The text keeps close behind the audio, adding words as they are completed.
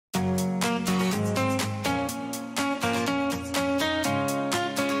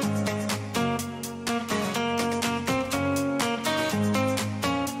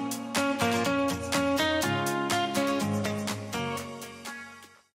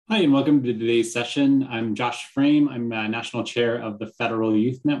Hi, and welcome to today's session. I'm Josh Frame. I'm National Chair of the Federal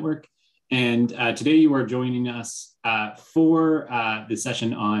Youth Network. And today you are joining us for the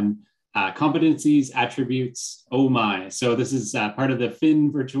session on competencies, attributes, oh my. So this is part of the FIN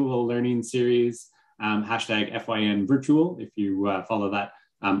virtual learning series, hashtag FYN virtual. If you follow that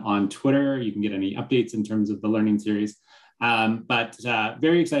on Twitter, you can get any updates in terms of the learning series. But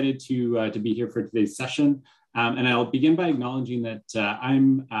very excited to be here for today's session. And I'll begin by acknowledging that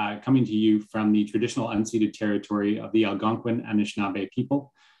I'm coming to you from the traditional unceded territory of the Algonquin Anishinaabe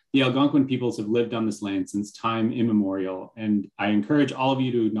people. The Algonquin peoples have lived on this land since time immemorial, and I encourage all of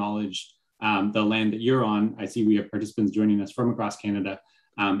you to acknowledge the land that you're on. I see we have participants joining us from across Canada,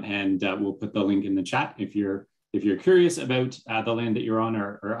 and we'll put the link in the chat if you're curious about the land that you're on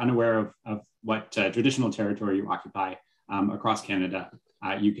or unaware of what traditional territory you occupy across Canada.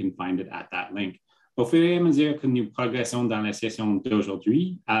 You can find it at that link. Au fur et à mesure que nous progressons dans la session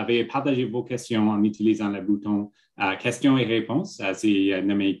d'aujourd'hui, veuillez partager vos questions en utilisant le bouton questions et réponses, c'est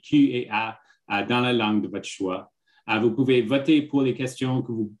nommé Q et A dans la langue de votre choix. Vous pouvez voter pour les questions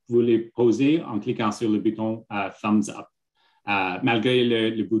que vous voulez poser en cliquant sur le bouton thumbs up, malgré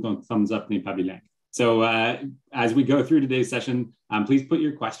le bouton thumbs up n'est pas bilingue. So as we go through today's session, please put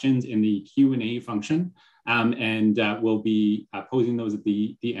your questions in the Q&A function, and we'll be posing those at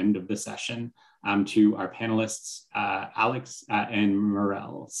the end of the session. To our panelists, Alex and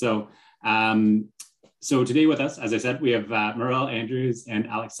Morel. So today with us, as I said, we have Morel Andrews and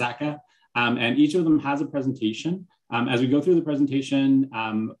Alex Saka, and each of them has a presentation. As we go through the presentation,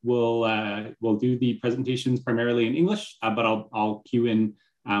 we'll do the presentations primarily in English, but I'll cue in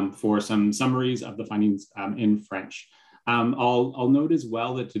for some summaries of the findings in French. I'll note as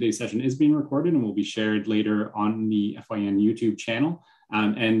well that today's session is being recorded and will be shared later on the FYN YouTube channel.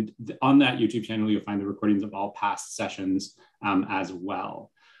 And on that YouTube channel, you'll find the recordings of all past sessions as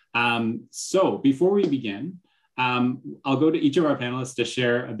well. So before we begin, I'll go to each of our panelists to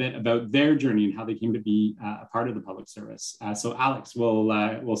share a bit about their journey and how they came to be a part of the public service. So Alex,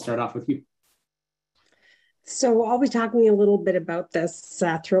 we'll start off with you. So I'll be talking a little bit about this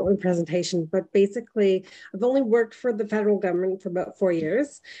throughout my presentation, but basically I've only worked for the federal government for about 4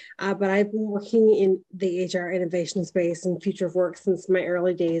 years, but I've been working in the HR innovation space and future of work since my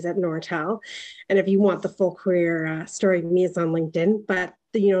early days at Nortel. And if you want the full career story of me, it's on LinkedIn, but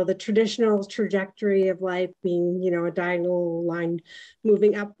the traditional trajectory of life being, a diagonal line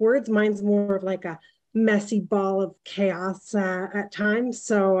moving upwards, mine's more of like a messy ball of chaos at times.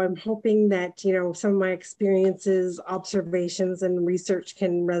 So I'm hoping that, some of my experiences, observations, and research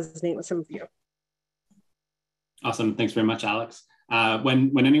can resonate with some of you. Awesome. Thanks very much, Alex.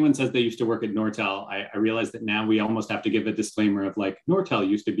 When anyone says they used to work at Nortel, I realize that now we almost have to give a disclaimer of like, Nortel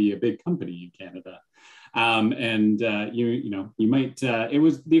used to be a big company in Canada. You might, it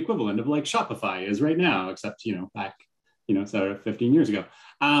was the equivalent of like Shopify is right now, except, back so 15 years ago.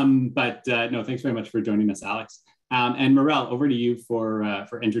 No, thanks very much for joining us, Alex. And Morel, over to you for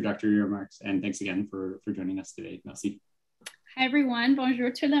introductory remarks. And thanks again for joining us today. Merci. Hi, everyone. Bonjour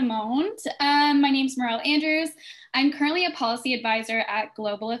tout le monde. My name is Morel Andrews. I'm currently a policy advisor at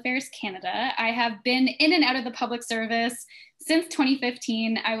Global Affairs Canada. I have been in and out of the public service since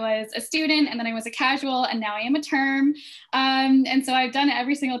 2015. I was a student, and then I was a casual, and now I am a term. And so I've done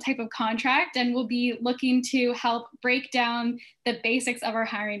every single type of contract, and we'll be looking to help break down the basics of our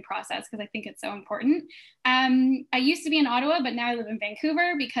hiring process because I think it's so important. I used to be in Ottawa, but now I live in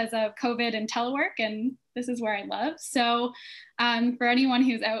Vancouver because of COVID and telework, and this is where I live. So for anyone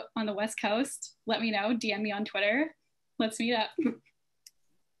who's out on the West Coast, let me know, DM me on Twitter. Let's meet up.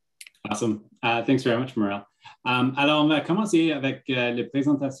 Awesome. Thanks very much, Morel. Alors, on va commencer avec les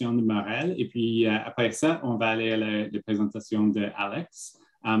présentations de Morel, et puis après ça, on va aller à la présentation de Alex.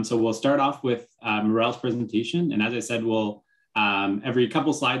 So we'll start off with Morel's presentation, and as I said, we'll every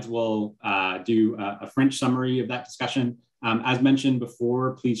couple slides, we'll do a French summary of that discussion. As mentioned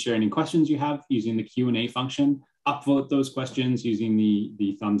before, please share any questions you have using the Q&A function. Upvote those questions using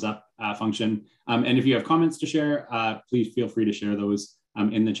the thumbs up function. And if you have comments to share, please feel free to share those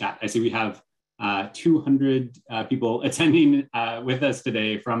in the chat. I see we have 200 people attending with us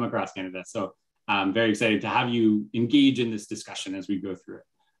today from across Canada. So I'm very excited to have you engage in this discussion as we go through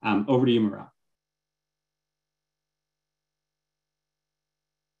it. Over to you, Morel.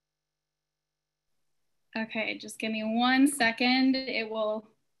 Okay, just give me 1 second. It will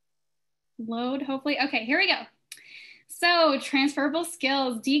load, hopefully. Okay, here we go. So transferable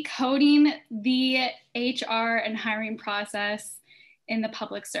skills, decoding the HR and hiring process in the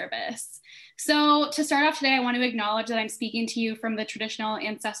public service. So to start off today, I want to acknowledge that I'm speaking to you from the traditional,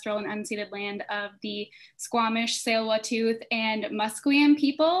 ancestral, and unceded land of the Squamish, Tsleil-Waututh, and Musqueam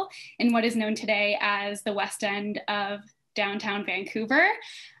people in what is known today as the West End of downtown Vancouver.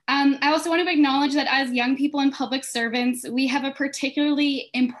 I also want to acknowledge that as young people and public servants, we have a particularly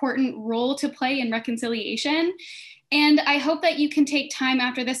important role to play in reconciliation. And I hope that you can take time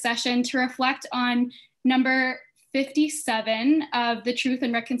after this session to reflect on number 57 of the Truth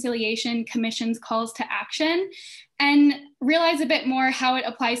and Reconciliation Commission's calls to action and realize a bit more how it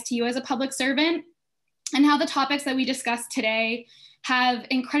applies to you as a public servant and how the topics that we discussed today have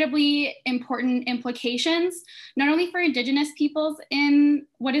incredibly important implications, not only for Indigenous peoples in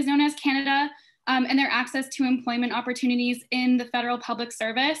what is known as Canada and their access to employment opportunities in the federal public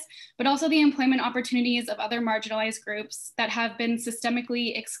service, but also the employment opportunities of other marginalized groups that have been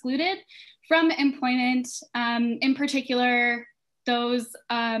systemically excluded from employment, in particular, those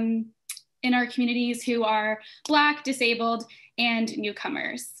in our communities who are Black, disabled, and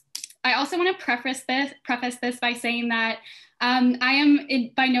newcomers. I also want to preface this by saying that I am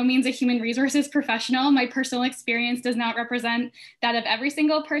by no means a human resources professional. My personal experience does not represent that of every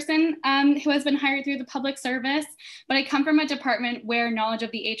single person who has been hired through the public service, but I come from a department where knowledge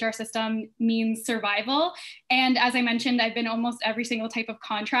of the HR system means survival. And as I mentioned, I've been almost every single type of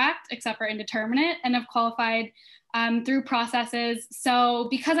contract except for indeterminate and have qualified through processes. So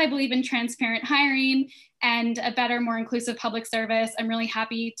because I believe in transparent hiring and a better, more inclusive public service, I'm really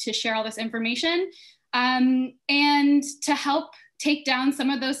happy to share all this information. And to help take down some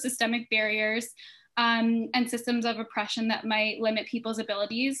of those systemic barriers and systems of oppression that might limit people's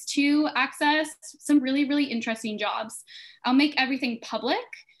abilities to access some really, really interesting jobs. I'll make everything public.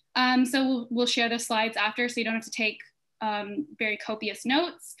 So we'll share the slides after so you don't have to take very copious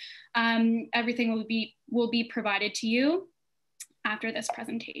notes. Everything will be provided to you after this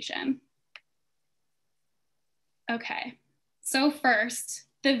presentation. Okay, so first,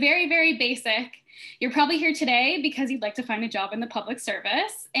 the very, very basic. You're probably here today because you'd like to find a job in the public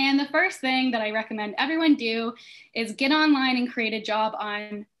service. And the first thing that I recommend everyone do is get online and create a job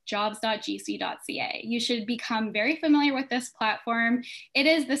on jobs.gc.ca. You should become very familiar with this platform. It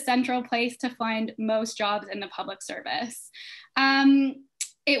is the central place to find most jobs in the public service.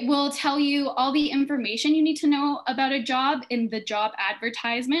 It will tell you all the information you need to know about a job in the job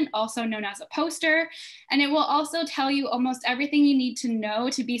advertisement, also known as a poster. And it will also tell you almost everything you need to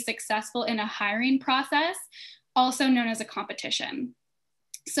know to be successful in a hiring process, also known as a competition.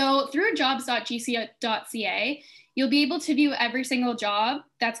 So through jobs.gc.ca, you'll be able to view every single job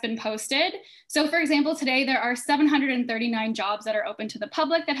that's been posted. So for example, today there are 739 jobs that are open to the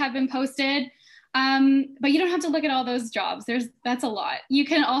public that have been posted. But you don't have to look at all those jobs. That's a lot. You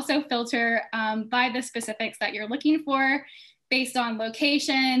can also filter by the specifics that you're looking for based on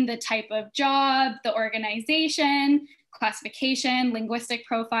location, the type of job, the organization, classification, linguistic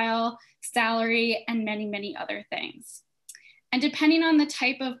profile, salary, and many, many other things. And depending on the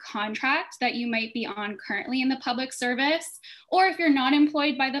type of contract that you might be on currently in the public service, or if you're not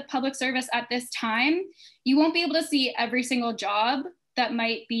employed by the public service at this time, you won't be able to see every single job that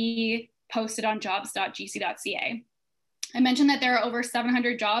might be posted on jobs.gc.ca. I mentioned that there are over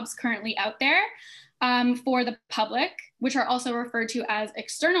 700 jobs currently out there for the public, which are also referred to as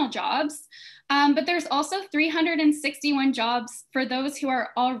external jobs. But there's also 361 jobs for those who are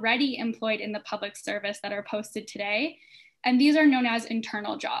already employed in the public service that are posted today. And these are known as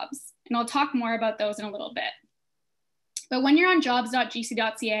internal jobs. And I'll talk more about those in a little bit. But when you're on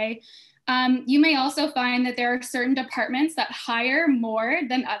jobs.gc.ca, you may also find that there are certain departments that hire more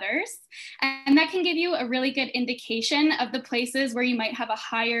than others, and that can give you a really good indication of the places where you might have a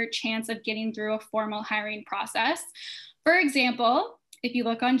higher chance of getting through a formal hiring process. For example, if you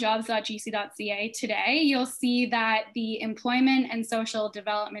look on jobs.gc.ca today, you'll see that the Employment and Social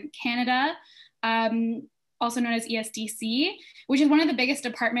Development Canada, also known as ESDC, which is one of the biggest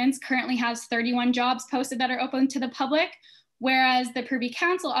departments, currently has 31 jobs posted that are open to the public, whereas the Privy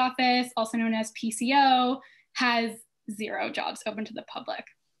Council Office, also known as PCO, has 0 jobs open to the public.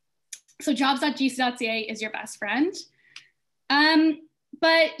 So jobs.gc.ca is your best friend.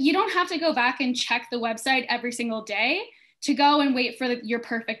 But you don't have to go back and check the website every single day to go and wait for your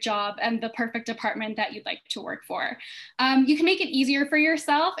perfect job and the perfect department that you'd like to work for. You can make it easier for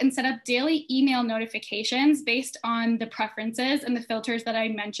yourself and set up daily email notifications based on the preferences and the filters that I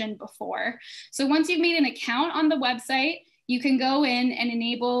mentioned before. So once you've made an account on the website, you can go in and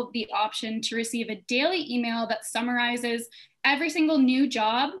enable the option to receive a daily email that summarizes every single new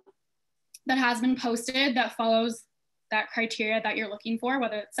job that has been posted that follows that criteria that you're looking for,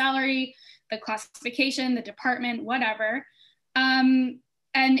 whether it's salary, the classification, the department, whatever. And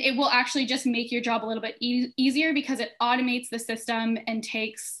it will actually just make your job a little bit easier because it automates the system and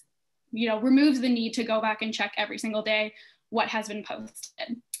takes, removes the need to go back and check every single day what has been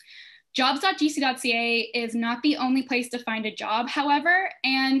posted. Jobs.gc.ca is not the only place to find a job, however,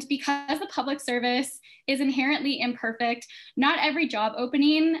 and because the public service is inherently imperfect, not every job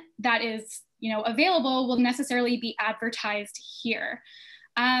opening that is, available will necessarily be advertised here.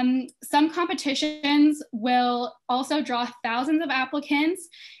 Some competitions will also draw thousands of applicants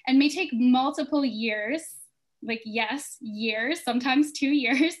and may take multiple years, years, sometimes 2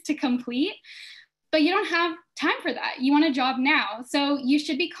 years to complete, but you don't have time for that. You want a job now. So you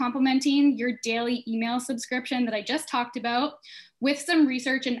should be complementing your daily email subscription that I just talked about with some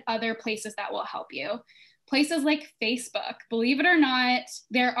research in other places that will help you. Places like Facebook, believe it or not,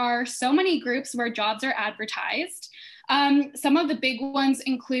 there are so many groups where jobs are advertised. Some of the big ones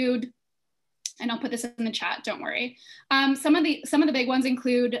include, and I'll put this in the chat, don't worry. Some of the big ones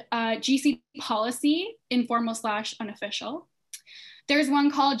include GC Policy, informal/unofficial. There's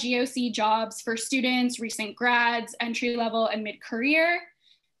one called GOC Jobs for students, recent grads, entry level and mid-career.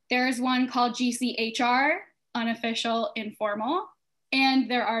 There's one called GC HR, unofficial, informal,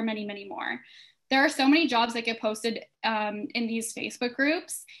 and there are many, many more. There are so many jobs that get posted in these Facebook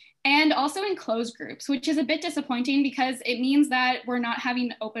groups and also in closed groups, which is a bit disappointing because it means that we're not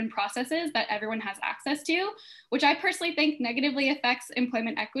having open processes that everyone has access to, which I personally think negatively affects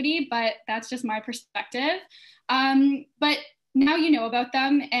employment equity, but that's just my perspective. But now you know about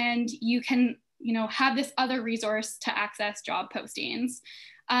them and you can, have this other resource to access job postings.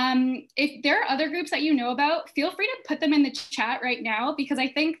 If there are other groups that you know about, feel free to put them in the chat right now, because I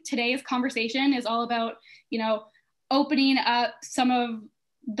think today's conversation is all about, opening up some of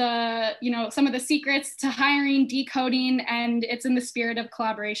the secrets to hiring, decoding, and it's in the spirit of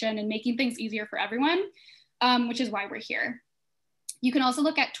collaboration and making things easier for everyone, which is why we're here. You can also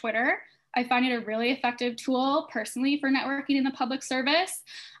look at Twitter. I find it a really effective tool personally for networking in the public service.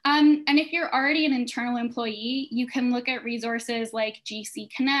 And if you're already an internal employee, you can look at resources like GC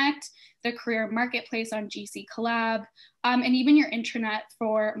Connect, the career marketplace on GC Collab, and even your intranet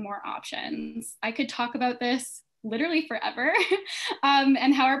for more options. I could talk about this literally forever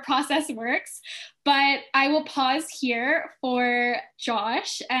and how our process works, but I will pause here for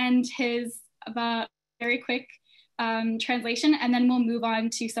Josh and his very quick translation, and then we'll move on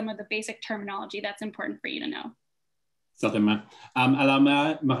to some of the basic terminology that's important for you to know. Certainement. Alors,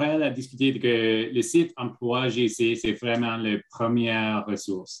 Morel a discuté que le site emploi GC, c'est vraiment la première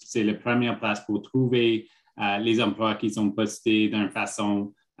ressource. C'est la première place pour trouver les emplois qui sont postés d'une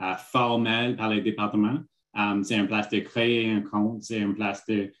façon formelle par les départements. C'est une place de créer un compte, c'est une place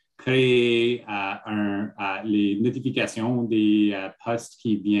de créer les notifications des postes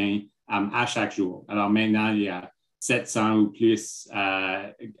qui viennent à chaque jour. Alors maintenant, il y a 700 ou plus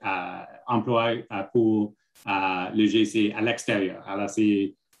emplois pour le GC à l'extérieur. Alors,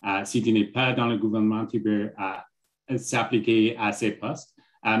 si tu n'es pas dans le gouvernement, tu peux s'appliquer à ces postes.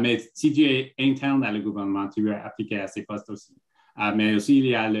 Mais si tu es interne à le gouvernement, tu peux appliquer à ces postes aussi. Mais aussi, il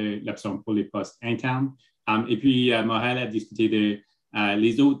y a l'option pour les postes internes. Et puis, Morel a discuté de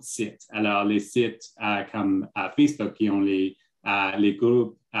les autres sites. Alors, les sites comme Facebook qui ont les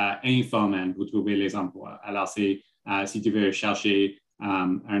groupes informels pour trouver les emplois. Alors, c'est si tu veux chercher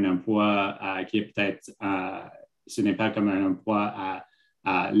un emploi qui est peut-être, ce n'est pas comme un emploi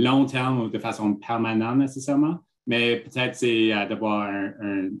à long terme ou de façon permanente nécessairement, mais peut-être c'est d'avoir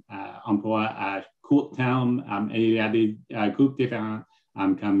un emploi à court terme. Et il y a des groupes différents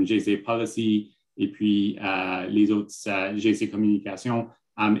comme GC Policy et puis les autres GC Communication.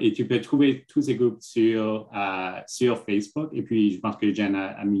 Et tu peux trouver tous ces groupes sur Facebook. Et puis, je pense que Jen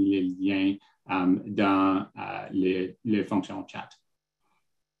a mis les liens dans les fonctions chat.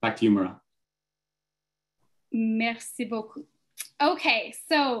 Back to you, Mara. Merci beaucoup. Okay,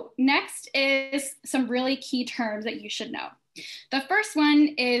 so next is some really key terms that you should know. The first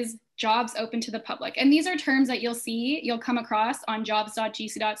one is jobs open to the public. And these are terms that you'll come across on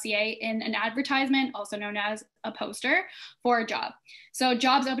jobs.gc.ca in an advertisement, also known as a poster, for a job. So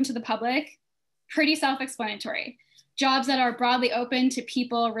jobs open to the public, pretty self-explanatory. Jobs that are broadly open to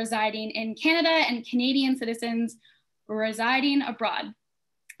people residing in Canada and Canadian citizens residing abroad.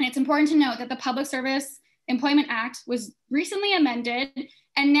 And it's important to note that the Public Service Employment Act was recently amended,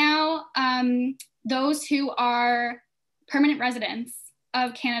 and now those who are permanent residents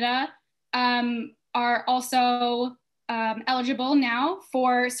of Canada are also eligible now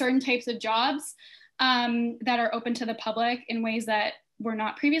for certain types of jobs that are open to the public in ways that were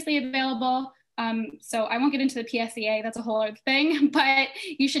not previously available. So I won't get into the PSEA, that's a whole other thing, but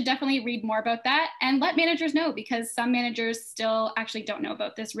you should definitely read more about that and let managers know, because some managers still actually don't know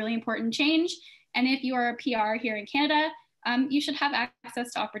about this really important change. And if you are a PR here in Canada, you should have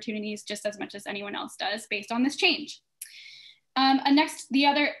access to opportunities just as much as anyone else does based on this change. A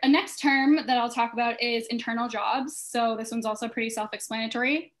next term that I'll talk about is internal jobs. So this one's also pretty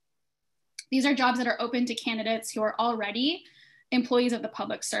self-explanatory. These are jobs that are open to candidates who are already employees of the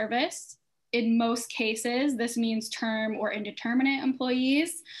public service. In most cases, this means term or indeterminate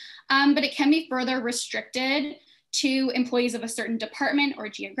employees, but it can be further restricted to employees of a certain department or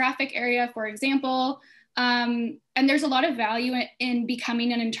geographic area, for example. And there's a lot of value in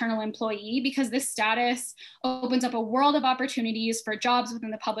becoming an internal employee, because this status opens up a world of opportunities for jobs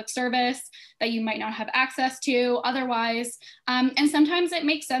within the public service that you might not have access to otherwise. And sometimes it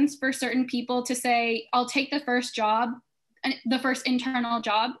makes sense for certain people to say, I'll take the first internal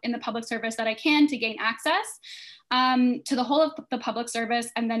job in the public service that I can to gain access to the whole of the public service,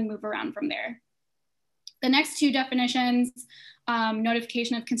 and then move around from there. The next two definitions,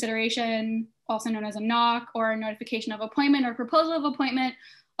 notification of consideration, also known as a NOC, or notification of appointment or proposal of appointment,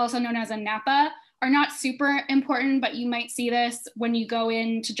 also known as a NAPA, are not super important, but you might see this when you go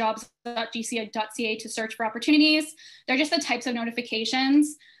into jobs.gc.ca to search for opportunities. They're just the types of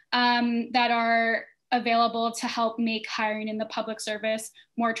notifications that are available to help make hiring in the public service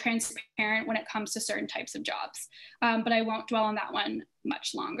more transparent when it comes to certain types of jobs. But I won't dwell on that one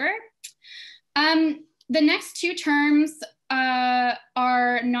much longer. The next two terms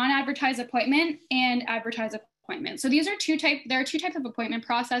are non-advertised appointment and advertised appointment. So these are there are two types of appointment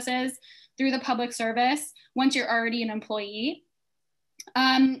processes through the public service once you're already an employee.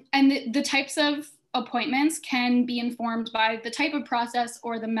 And the types of appointments can be informed by the type of process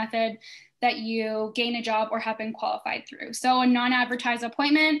or the method that you gain a job or have been qualified through. So a non-advertised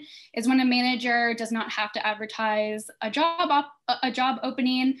appointment is when a manager does not have to advertise a job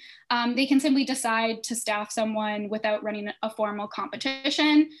opening. They can simply decide to staff someone without running a formal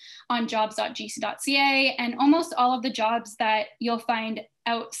competition on jobs.gc.ca. And almost all of the jobs that you'll find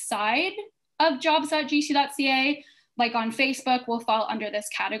outside of jobs.gc.ca, like on Facebook, will fall under this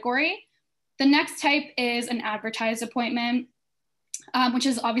category. The next type is an advertised appointment, which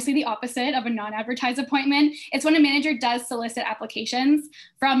is obviously the opposite of a non-advertised appointment. It's when a manager does solicit applications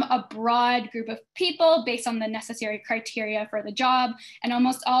from a broad group of people based on the necessary criteria for the job. And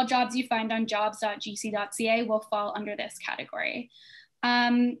almost all jobs you find on jobs.gc.ca will fall under this category.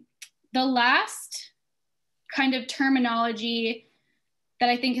 The last kind of terminology that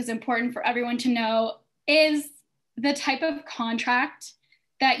I think is important for everyone to know is the type of contract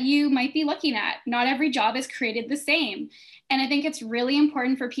that you might be looking at. Not every job is created the same. And I think it's really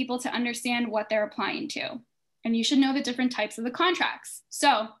important for people to understand what they're applying to. And you should know the different types of the contracts.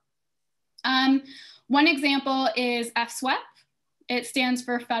 So one example is FSWEP. It stands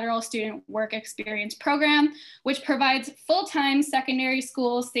for Federal Student Work Experience Program, which provides full-time secondary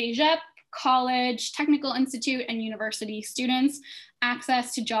school, CEGEP, college, technical institute, and university students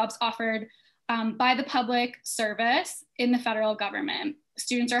access to jobs offered by the public service in the federal government.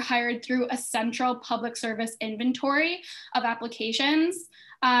 Students are hired through a central public service inventory of applications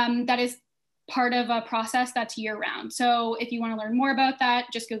that is part of a process that's year-round. So if you want to learn more about that,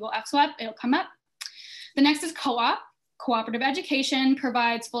 just Google FSWEP, it'll come up. The next is co-op. Cooperative education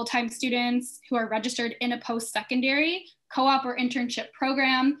provides full-time students who are registered in a post-secondary co-op or internship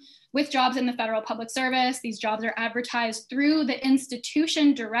program with jobs in the federal public service. These jobs are advertised through the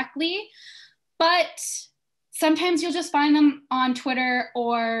institution directly, but sometimes you'll just find them on Twitter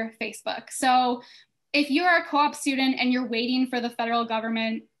or Facebook. So if you're a co-op student and you're waiting for the federal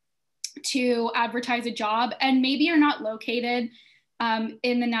government to advertise a job, and maybe you're not located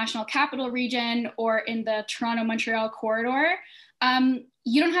in the National Capital Region or in the Toronto-Montreal corridor,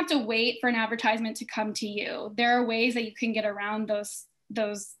 you don't have to wait for an advertisement to come to you. There are ways that you can get around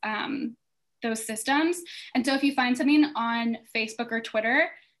those systems. And so if you find something on Facebook or Twitter,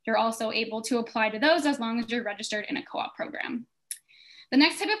 you're also able to apply to those as long as you're registered in a co-op program. The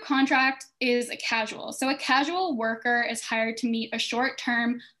next type of contract is a casual. So a casual worker is hired to meet a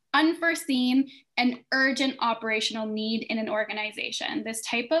short-term, unforeseen, and urgent operational need in an organization. This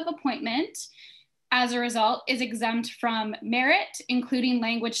type of appointment, as a result, is exempt from merit, including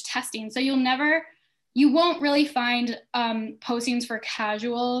language testing. So you won't really find postings for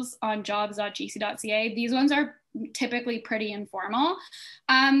casuals on jobs.gc.ca. These ones are typically pretty informal.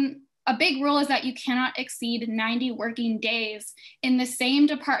 A big rule is that you cannot exceed 90 working days in the same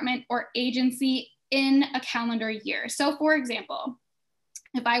department or agency in a calendar year. So for example,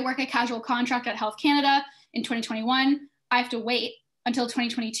 if I work a casual contract at Health Canada in 2021, I have to wait until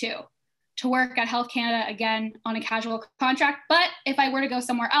 2022. to work at Health Canada, again, on a casual contract. But if I were to go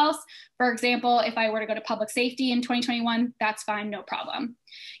somewhere else, for example, if I were to go to public safety in 2021, that's fine, no problem.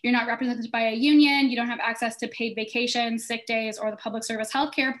 You're not represented by a union. You don't have access to paid vacation, sick days, or the public service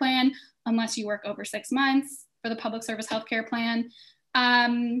healthcare plan, unless you work over 6 months for the public service healthcare plan.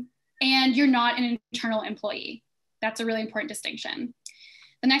 And you're not an internal employee. That's a really important distinction.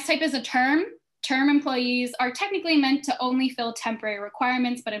 The next type is a term. Term employees are technically meant to only fill temporary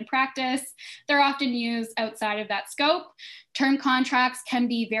requirements, but in practice, they're often used outside of that scope. Term contracts can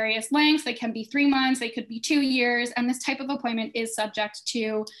be various lengths. They can be 3 months, they could be 2 years, and this type of appointment is subject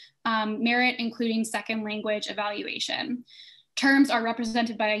to merit, including second language evaluation. Terms are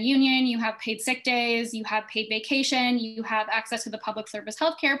represented by a union. You have paid sick days, you have paid vacation, you have access to the public service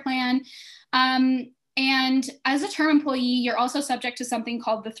healthcare plan. And as a term employee, you're also subject to something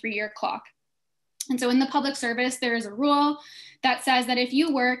called the 3-year clock. And so in the public service, there is a rule that says that if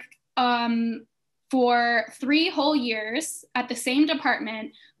you work for 3 whole years at the same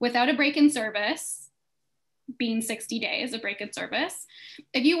department without a break in service, being 60 days, a break in service,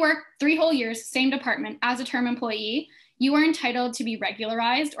 if you work 3 whole years, same department as a term employee, you are entitled to be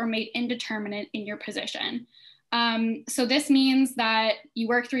regularized or made indeterminate in your position. So this means that you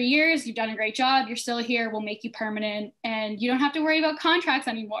work 3 years, you've done a great job, you're still here, we'll make you permanent, and you don't have to worry about contracts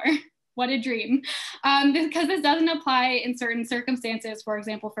anymore. What a dream. Because this doesn't apply in certain circumstances. For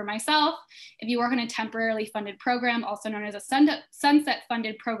example, for myself, if you work on a temporarily funded program, also known as a sunset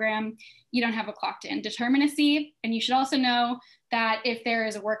funded program, you don't have a clocked in determinacy. And you should also know that if there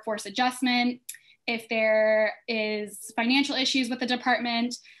is a workforce adjustment, if there is financial issues with the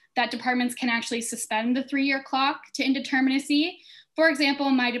department, that departments can actually suspend the 3-year clock to indeterminacy. For example,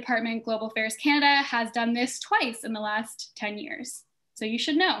 my department, Global Affairs Canada, has done this twice in the last 10 years. So you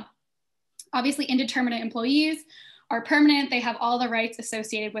should know. Obviously, indeterminate employees are permanent. They have all the rights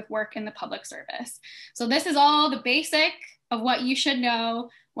associated with work in the public service. So this is all the basic of what you should know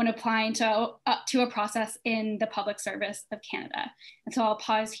when applying to a process in the public service of Canada. And so I'll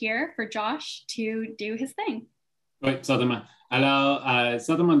pause here for Josh to do his thing. Oui, certainement. Alors,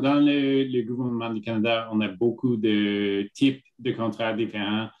 certainement, dans le gouvernement du Canada, on a beaucoup de types de contrats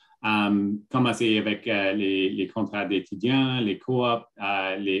différents. Commencer avec les contrats d'étudiants, les coops,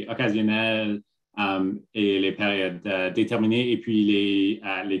 les occasionnels et les périodes déterminées, et puis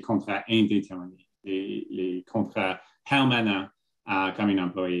les contrats indéterminés, les contrats permanents comme un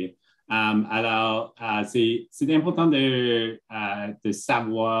employé. Alors, c'est important de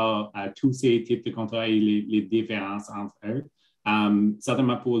savoir tous ces types de contrats et les différences entre eux.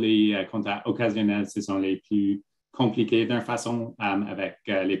 Certainement pour les contrats occasionnels, ce sont les plus compliqués d'une façon avec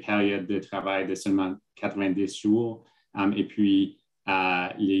les périodes de travail de seulement 90 jours et puis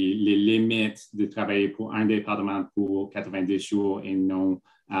les limites de travailler pour un département pour 90 jours et non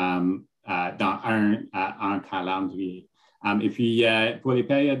dans un calendrier. Et puis, pour les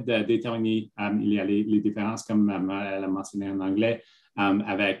périodes déterminées, il y a les différences, comme elle a mentionné en anglais,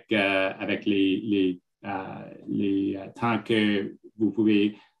 avec les temps que vous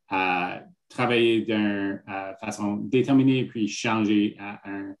pouvez travailler d'une façon déterminée, puis changer à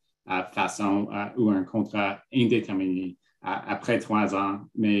une façon ou un contrat indéterminé après 3 ans.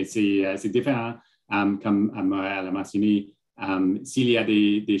 Mais c'est différent, comme elle a mentionné. S'il y a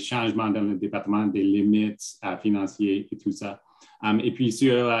des changements dans le département, des limites financières et tout ça. Et puis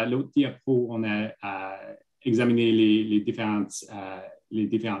sur l'autre diapo, on a examiné les différents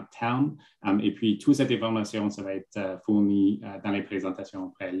termes. Et puis toute cette information, ça va être fourni dans les présentations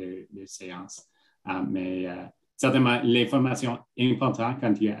après les séances. Mais certainement, l'information importante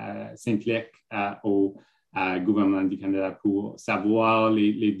quand il s'implique au gouvernement du Canada pour savoir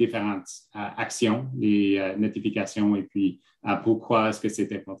les différentes actions, les notifications et puis pourquoi est-ce que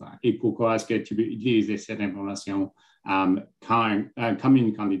c'est important et pourquoi est-ce que tu veux utiliser cette information comme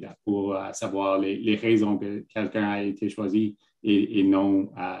une candidate pour savoir les raisons que quelqu'un a été choisi et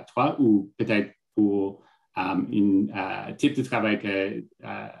non toi ou peut-être pour un type de travail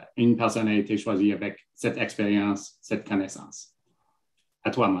qu'une personne a été choisie avec cette expérience, cette connaissance.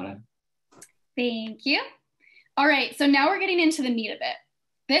 À toi, Malade. Thank you. All right, so now we're getting into the meat of it.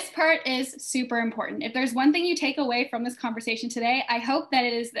 This part is super important. If there's one thing you take away from this conversation today, I hope that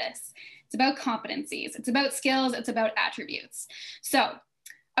it is this. It's about competencies, it's about skills, it's about attributes. So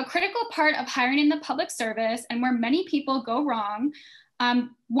a critical part of hiring in the public service and where many people go wrong,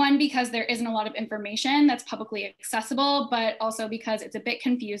 one, because there isn't a lot of information that's publicly accessible, but also because it's a bit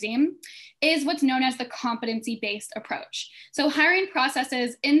confusing, is what's known as the competency-based approach. So hiring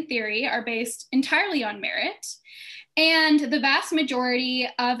processes in theory are based entirely on merit, and the vast majority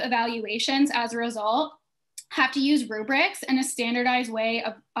of evaluations as a result have to use rubrics and a standardized way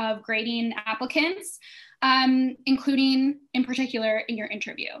of grading applicants, including in particular in your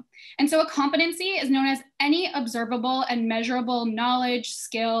interview. And so a competency is known as any observable and measurable knowledge,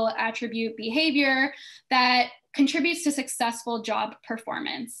 skill, attribute, behavior that contributes to successful job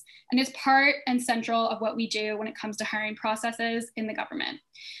performance and is part and central of what we do when it comes to hiring processes in the government.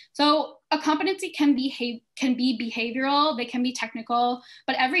 So a competency can be behavioral, they can be technical,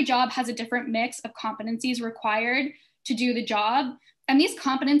 but every job has a different mix of competencies required to do the job. And these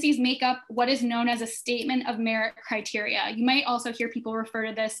competencies make up what is known as a statement of merit criteria. You might also hear people refer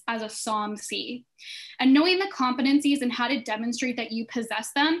to this as a SOM-C. And knowing the competencies and how to demonstrate that you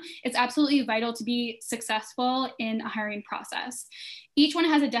possess them is absolutely vital to be successful in a hiring process. Each one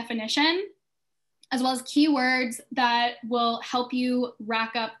has a definition, as well as keywords that will help you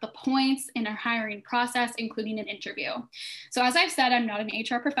rack up the points in a hiring process, including an interview. So as I've said, I'm not an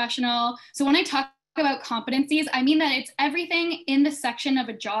HR professional. So when I talk about competencies, I mean that it's everything in the section of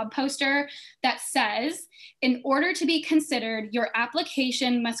a job poster that says, in order to be considered, your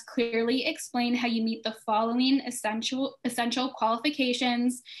application must clearly explain how you meet the following essential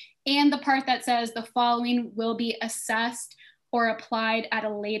qualifications, and the part that says the following will be assessed or applied at a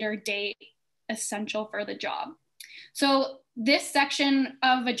later date, essential for the job. So this section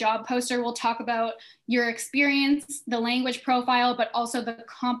of a job poster will talk about your experience, the language profile, but also the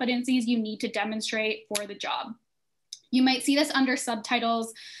competencies you need to demonstrate for the job. You might see this under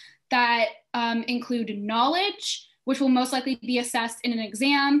subtitles that include knowledge, which will most likely be assessed in an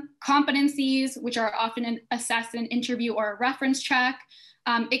exam, competencies, which are often assessed in an interview or a reference check,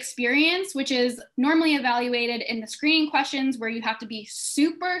 experience, which is normally evaluated in the screening questions where you have to be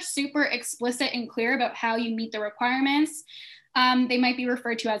super, super explicit and clear about how you meet the requirements. They might be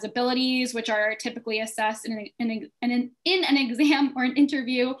referred to as abilities, which are typically assessed in an exam or an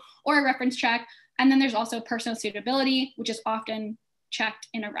interview or a reference check. And then there's also personal suitability, which is often checked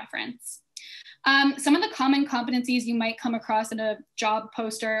in a reference. Some of the common competencies you might come across in a job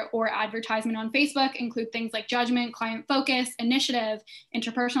poster or advertisement on Facebook include things like judgment, client focus, initiative,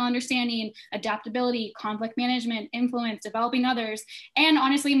 interpersonal understanding, adaptability, conflict management, influence, developing others. And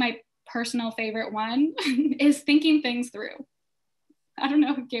honestly, my personal favorite one is thinking things through. I don't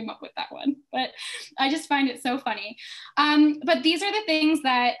know who came up with that one, but I just find it so funny. But these are the things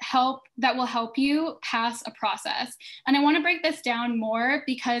that will help you pass a process. And I want to break this down more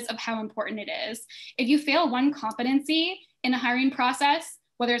because of how important it is. If you fail one competency in a hiring process,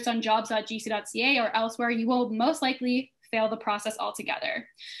 whether it's on jobs.gc.ca or elsewhere, you will most likely fail the process altogether.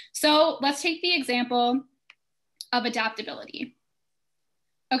 So let's take the example of adaptability.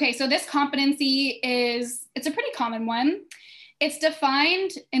 Okay, so this competency it's a pretty common one. It's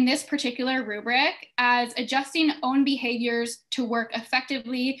defined in this particular rubric as adjusting own behaviors to work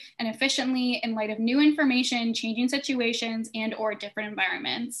effectively and efficiently in light of new information, changing situations, and or different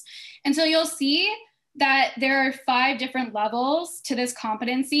environments. And so you'll see that there are 5 different levels to this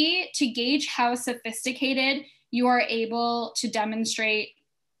competency to gauge how sophisticated you are able to demonstrate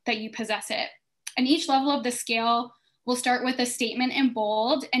that you possess it. And each level of the scale will start with a statement in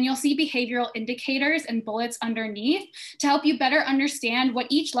bold, and you'll see behavioral indicators and bullets underneath to help you better understand what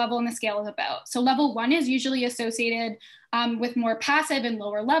each level in the scale is about. So level 1 is usually associated with more passive and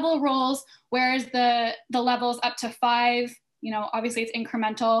lower level roles, whereas the levels up to 5, obviously it's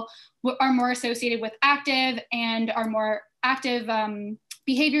incremental, are more associated with active and are more active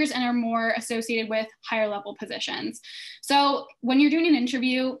behaviors and are more associated with higher level positions. So when you're doing an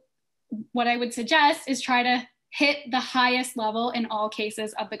interview, what I would suggest is try to hit the highest level in all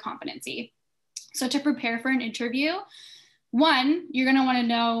cases of the competency. So to prepare for an interview, 1, you're going to want to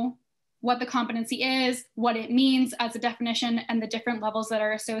know what the competency is, what it means as a definition, and the different levels that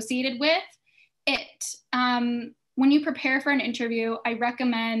are associated with it. When you prepare for an interview, I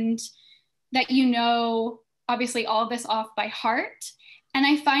recommend that you know, obviously, all of this off by heart. And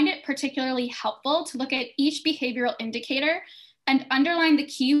I find it particularly helpful to look at each behavioral indicator and underline the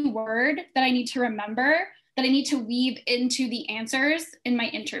key word that I need to remember, that I need to weave into the answers in my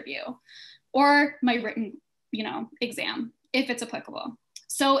interview or my written, exam, if it's applicable.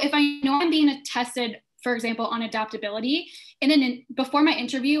 So if I know I'm being tested, for example, on adaptability, before my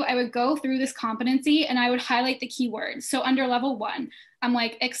interview, I would go through this competency and I would highlight the keywords. So under level 1, I'm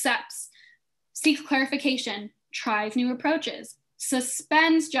like accepts, seeks clarification, tries new approaches,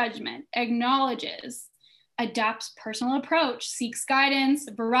 suspends judgment, acknowledges, adapts personal approach, seeks guidance,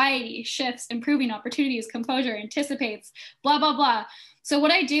 variety, shifts, improving opportunities, composure, anticipates, blah, blah, blah. So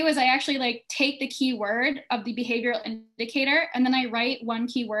what I do is I actually take the keyword of the behavioral indicator, and then I write one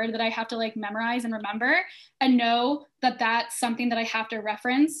keyword that I have to memorize and remember and know that that's something that I have to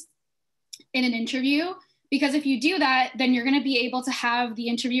reference in an interview Because if you do that, then you're going to be able to have the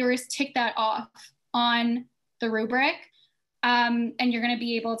interviewers tick that off on the rubric, and you're going to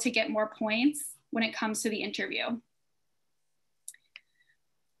be able to get more points when it comes to the interview.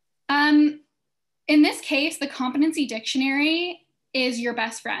 In this case, the competency dictionary is your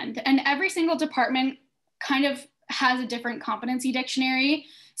best friend, and every single department kind of has a different competency dictionary.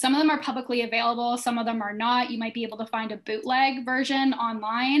 Some of them are publicly available, some of them are not. You might be able to find a bootleg version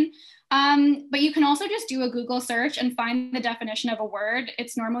online, but you can also just do a Google search and find the definition of a word.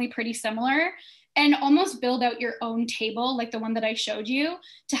 It's normally pretty similar, and almost build out your own table like the one that I showed you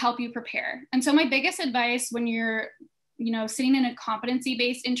to help you prepare. And so my biggest advice when you're sitting in a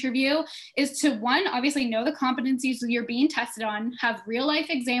competency-based interview is to, one, obviously know the competencies you're being tested on, have real life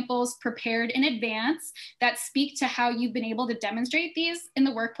examples prepared in advance that speak to how you've been able to demonstrate these in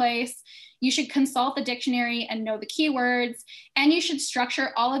the workplace. You should consult the dictionary and know the keywords, and you should structure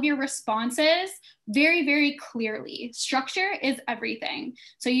all of your responses very, very clearly. Structure is everything.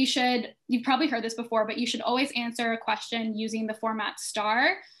 So you've probably heard this before, but you should always answer a question using the format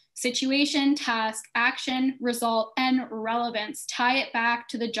STAR: situation, task, action, result, and relevance. Tie it back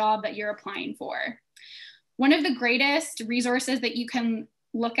to the job that you're applying for. One of the greatest resources that you can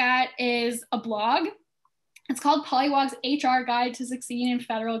look at is a blog. It's called Polywog's HR Guide to Succeeding in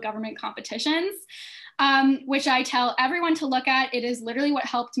Federal Government Competitions, which I tell everyone to look at. It is literally what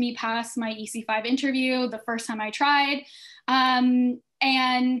helped me pass my EC5 interview the first time I tried.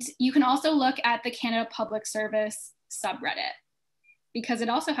 And you can also look at the Canada Public Service subreddit, because it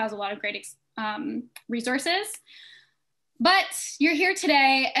also has a lot of great resources. But you're here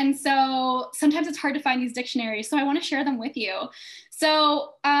today, and so sometimes it's hard to find these dictionaries, so I want to share them with you.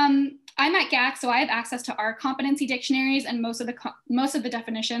 So I'm at GAC, so I have access to our competency dictionaries and most of the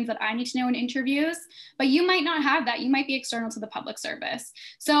definitions that I need to know in interviews, but you might not have that. You might be external to the public service.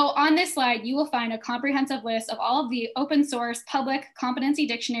 So on this slide, you will find a comprehensive list of all of the open source public competency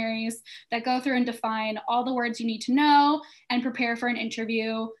dictionaries that go through and define all the words you need to know and prepare for an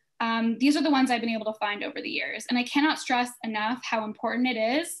interview. These are the ones I've been able to find over the years. And I cannot stress enough how important it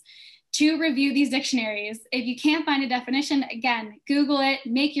is to review these dictionaries. If you can't find a definition, again, Google it,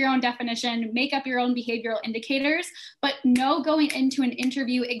 make your own definition, make up your own behavioral indicators, but know going into an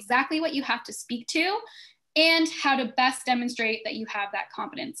interview exactly what you have to speak to and how to best demonstrate that you have that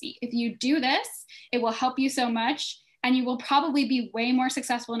competency. If you do this, it will help you so much, and you will probably be way more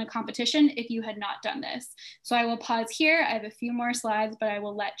successful in a competition if you had not done this. So I will pause here. I have a few more slides, but I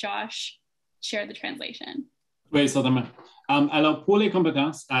will let Josh share the translation. Oui, certainement. Alors, pour les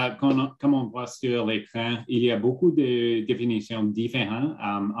compétences, comme on voit sur l'écran, il y a beaucoup de définitions différentes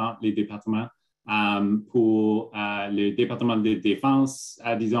entre les départements. Pour le département de défense,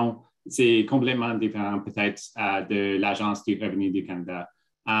 disons, c'est complètement différent peut-être de l'Agence du revenu du Canada.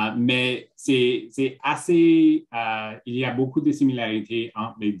 Mais c'est assez, il y a beaucoup de similarités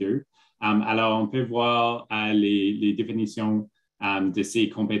entre les deux. Alors, on peut voir les définitions de ces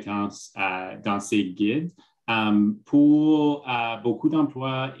compétences dans ces guides. Pour beaucoup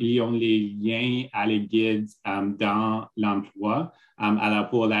d'emplois, il y a les liens à les guides dans l'emploi. Alors,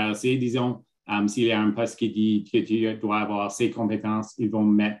 pour l'ARC, disons, s'il y a un poste qui dit que tu dois avoir ces compétences, ils vont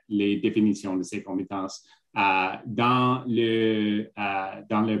mettre les définitions de ces compétences dans le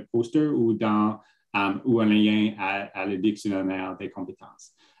poster ou un lien à le dictionnaire des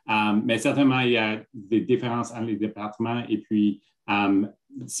compétences. Mais certainement, il y a des différences entre les départements, et puis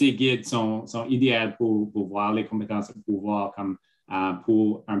ces guides sont idéaux pour voir les compétences, pour voir comme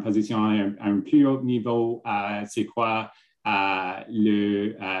pour une position à un plus haut niveau, c'est quoi la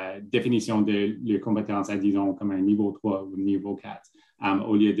définition de les compétences, disons, comme un niveau 3 ou niveau 4,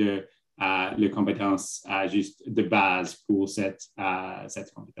 au lieu de les compétences juste de base pour cette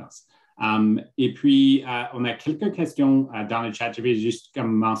compétence. Et puis, on a quelques questions dans le chat. Je vais juste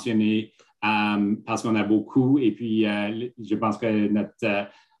comme mentionner, parce qu'on a beaucoup, et puis je pense que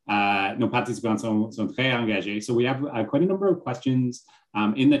nos participants sont très engagés. So we have quite a number of questions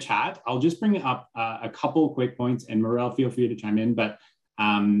in the chat. I'll just bring up a couple quick points, and Morel, feel free to chime in, but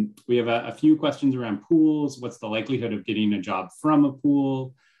we have a few questions around pools. What's the likelihood of getting a job from a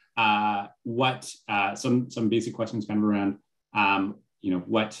pool? Some basic questions kind of around,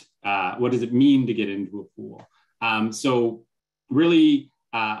 what does it mean to get into a pool? So really,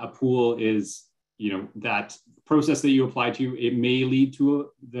 a pool is, that process that you apply to. It may lead to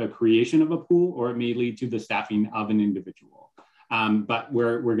the creation of a pool, or it may lead to the staffing of an individual. But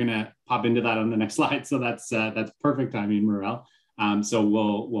we're going to pop into that on the next slide. So that's perfect timing, Morel. So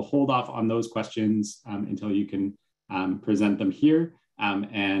we'll hold off on those questions until you can present them here.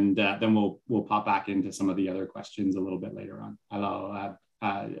 And then we'll pop back into some of the other questions a little bit later on. Alors,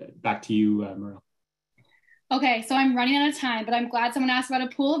 back to you, Morel. Okay, so I'm running out of time, but I'm glad someone asked about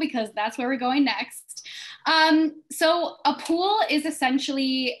a pool because that's where we're going next. So a pool is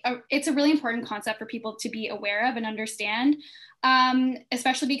essentially, it's a really important concept for people to be aware of and understand,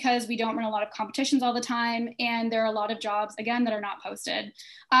 especially because we don't run a lot of competitions all the time, and there are a lot of jobs, again, that are not posted.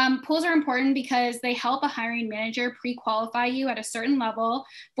 Pools are important because they help a hiring manager pre-qualify you at a certain level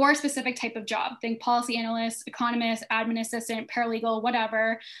for a specific type of job. Think policy analyst, economist, admin assistant, paralegal,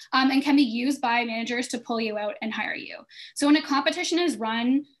 whatever, and can be used by managers to pull you out and hire you. So when a competition is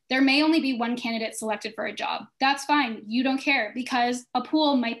run, there may only be one candidate selected for a job. That's fine. You don't care because a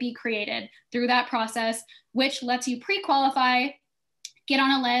pool might be created through that process, which lets you pre-qualify, get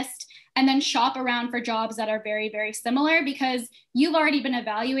on a list, and then shop around for jobs that are very, very similar because you've already been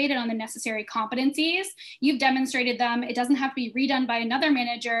evaluated on the necessary competencies. You've demonstrated them. It doesn't have to be redone by another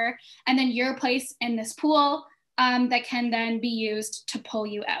manager. And then you're placed in this pool that can then be used to pull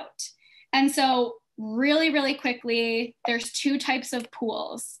you out. And so really, really quickly, there's two types of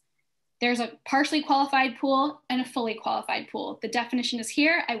pools. There's a partially qualified pool and a fully qualified pool. The definition is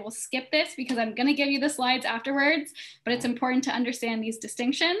here. I will skip this because I'm going to give you the slides afterwards, but it's important to understand these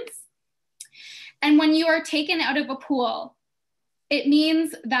distinctions. And when you are taken out of a pool, it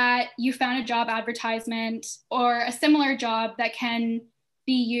means that you found a job advertisement or a similar job that can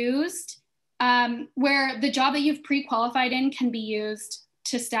be used, where the job that you've pre-qualified in can be used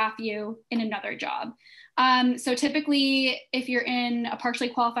to staff you in another job. So typically, if you're in a partially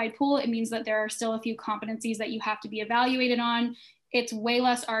qualified pool, it means that there are still a few competencies that you have to be evaluated on. It's way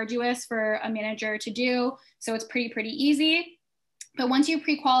less arduous for a manager to do, so it's pretty easy. But once you're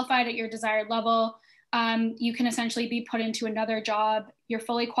pre-qualified at your desired level, you can essentially be put into another job. You're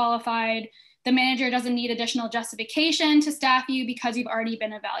fully qualified. The manager doesn't need additional justification to staff you because you've already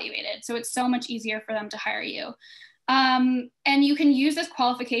been evaluated. So it's so much easier for them to hire you. And you can use this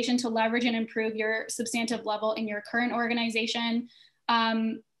qualification to leverage and improve your substantive level in your current organization.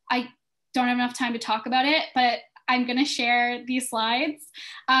 I don't have enough time to talk about it, but I'm going to share these slides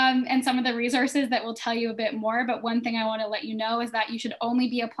and some of the resources that will tell you a bit more. But one thing I want to let you know is that you should only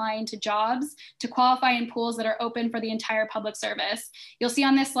be applying to jobs to qualify in pools that are open for the entire public service. You'll see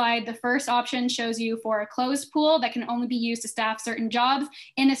on this slide, the first option shows you for a closed pool that can only be used to staff certain jobs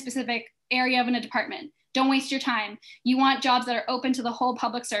in a specific area of a department. Don't waste your time. You want jobs that are open to the whole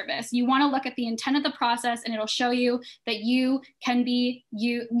public service. You want to look at the intent of the process, and it'll show you that you can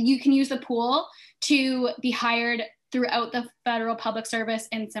use the pool to be hired throughout the federal public service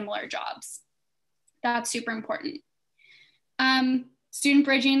in similar jobs. That's super important. Student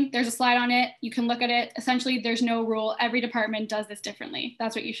bridging, there's a slide on it. You can look at it. Essentially, there's no rule. Every department does this differently.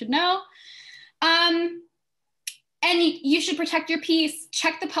 That's what you should know. And you should protect your peace.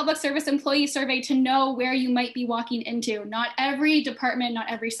 Check the public service employee survey to know where you might be walking into. Not every department, not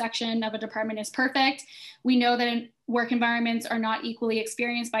every section of a department is perfect. We know that work environments are not equally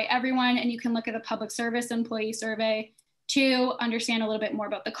experienced by everyone, and you can look at the public service employee survey to understand a little bit more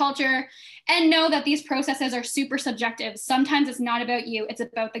about the culture and know that these processes are super subjective. Sometimes it's not about you, it's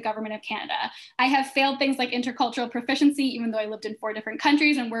about the government of Canada. I have failed things like intercultural proficiency, even though I lived in 4 different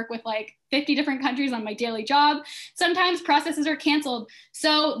countries and work with like 50 different countries on my daily job. Sometimes processes are canceled.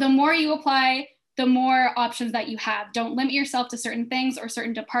 So the more you apply, the more options that you have. Don't limit yourself to certain things or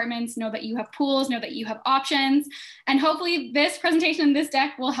certain departments. Know that you have pools, know that you have options, and hopefully this presentation and this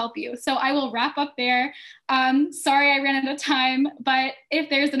deck will help you. So I will wrap up there. Sorry I ran out of time, but if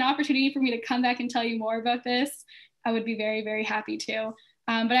there's an opportunity for me to come back and tell you more about this, I would be very, very happy to.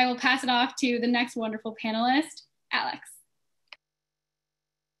 But I will pass it off to the next wonderful panelist, Alex.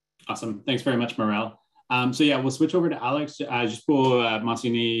 Awesome. Thanks very much, Morel. So yeah, we'll switch over to Alex. Juste pour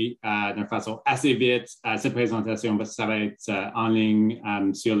mentionner d'une façon assez vite, cette présentation, ça va être en ligne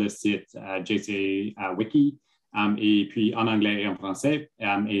sur le site JC Wiki, et puis en anglais et en français.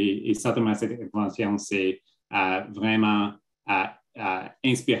 Et certainement, cette intervention, c'est vraiment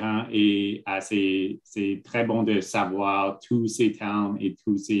inspirant et c'est très bon de savoir tous ces termes et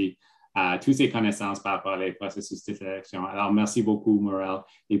tous ces connaissances par rapport aux processus de sélection. Alors, merci beaucoup, Morel.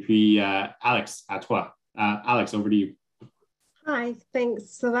 Et puis, Alex, à toi. Alex, over to you. Hi,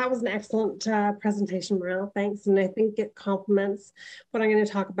 thanks. So that was an excellent presentation, Morel. Thanks. And I think it complements what I'm going to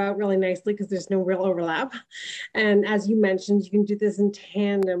talk about really nicely because there's no real overlap. And as you mentioned, you can do this in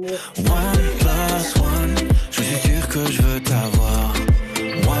tandem with... 1 + 1, je suis sûr que je veux t'avoir.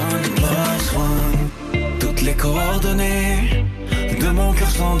 1 + 1, toutes les coordonnées de mon cœur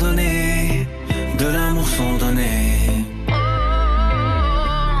sont données, de l'amour sont données.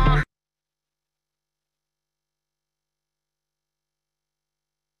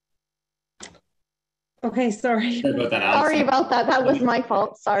 Okay, sorry. Sorry about that, Alex. Sorry about that. That was my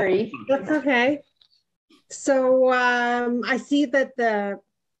fault. Sorry. That's okay. So I see that the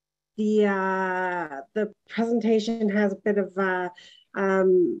presentation has a bit of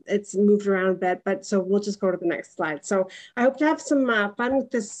it's moved around a bit, but so we'll just go to the next slide. So I hope to have some fun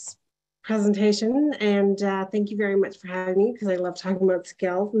with this presentation, and thank you very much for having me, because I love talking about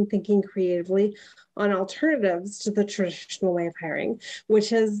skills and thinking creatively on alternatives to the traditional way of hiring,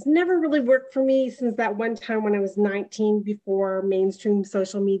 which has never really worked for me since that one time when I was 19, before mainstream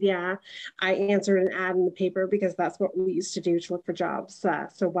social media. I answered an ad in the paper because that's what we used to do to look for jobs.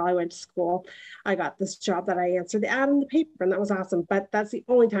 So while I went to school, I got this job that I answered the ad in the paper, and that was awesome. But that's the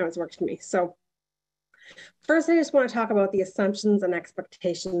only time it's worked for me. So first, I just want to talk about the assumptions and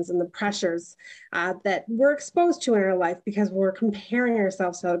expectations and the pressures that we're exposed to in our life, because we're comparing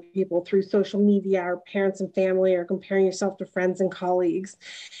ourselves to other people through social media, our parents and family, or comparing yourself to friends and colleagues.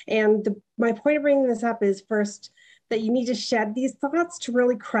 And my point of bringing this up is, first, that you need to shed these thoughts to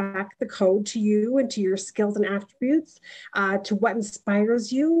really crack the code to you and to your skills and attributes, to what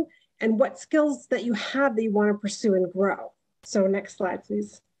inspires you and what skills that you have that you want to pursue and grow. So next slide,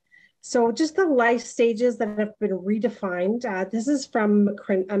 please. So just the life stages that have been redefined. This is from a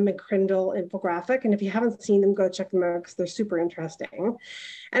McCrindle infographic. And if you haven't seen them, go check them out, because they're super interesting.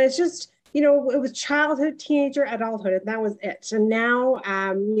 And it's just, it was childhood, teenager, adulthood, and that was it. And now,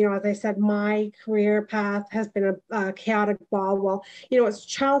 as I said, my career path has been a chaotic ball. Well, it's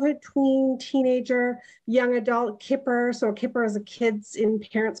childhood, tween, teenager, young adult, kipper. So a kipper is a kid's in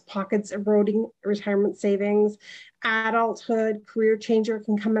parents' pockets eroding retirement savings. Adulthood, career changer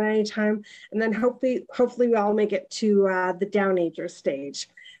can come at any time. And then hopefully we all make it to the downager stage.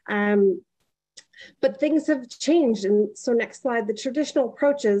 But things have changed. And so next slide, the traditional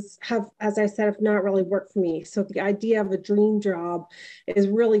approaches have, as I said, have not really worked for me. So the idea of a dream job is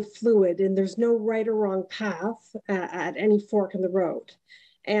really fluid, and there's no right or wrong path at any fork in the road.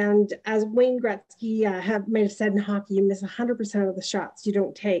 And as Wayne Gretzky might have said in hockey, you miss 100% of the shots you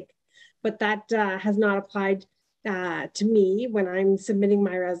don't take. But that has not applied to me when I'm submitting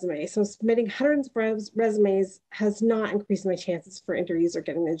my resume. So submitting hundreds of resumes has not increased my chances for interviews or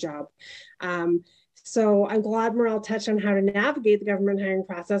getting a job. So I'm glad Morel touched on how to navigate the government hiring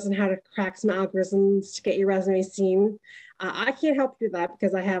process and how to crack some algorithms to get your resume seen. I can't help you with that,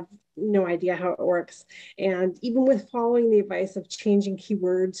 because I have no idea how it works. And even with following the advice of changing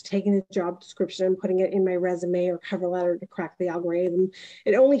keywords, taking a job description and putting it in my resume or cover letter to crack the algorithm,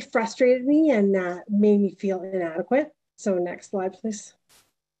 it only frustrated me and made me feel inadequate. So next slide, please.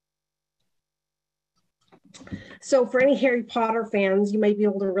 So for any Harry Potter fans, you might be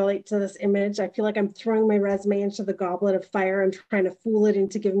able to relate to this image. I feel like I'm throwing my resume into the goblet of fire and trying to fool it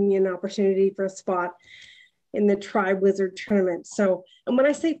into giving me an opportunity for a spot in the Tri-Wizard tournament. So, and when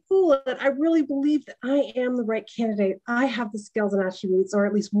I say fool it, I really believe that I am the right candidate. I have the skills and attributes, or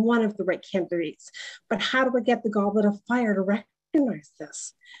at least one of the right candidates. But how do I get the goblet of fire to recognize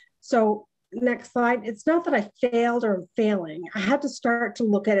this? So next slide. It's not that I failed or I'm failing. I had to start to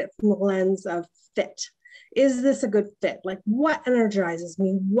look at it from the lens of fit. Is this a good fit? Like, what energizes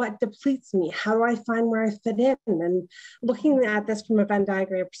me? What depletes me? How do I find where I fit in? And looking at this from a Venn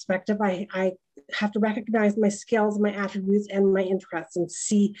diagram perspective, I have to recognize my skills, my attributes, and my interests, and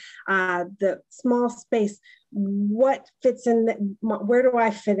see the small space. What fits in? Where do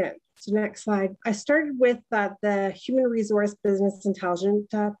I fit in? So next slide. I started with the Human Resource Business Intelligence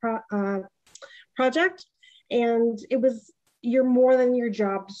project, and it was you're more than your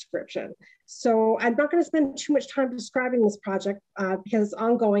job description. So I'm not going to spend too much time describing this project because it's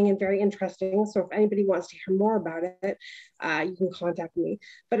ongoing and very interesting. So if anybody wants to hear more about it, you can contact me.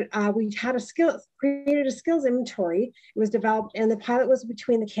 But we had created a skills inventory. It was developed, and the pilot was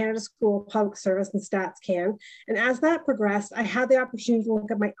between the Canada School of Public Service and StatsCan. And as that progressed, I had the opportunity to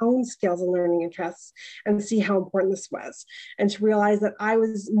look at my own skills and learning interests and see how important this was, and to realize that I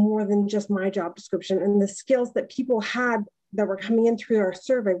was more than just my job description, and the skills that people had that were coming in through our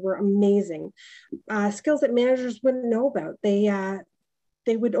survey were amazing. Skills that managers wouldn't know about. They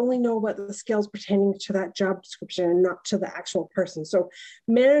would only know about the skills pertaining to that job description and not to the actual person. So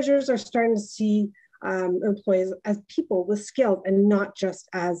managers are starting to see employees as people with skills and not just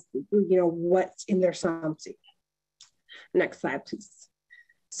as, what's in their something. Next slide, please.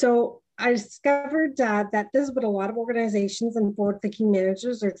 So I discovered that this is what a lot of organizations and forward-thinking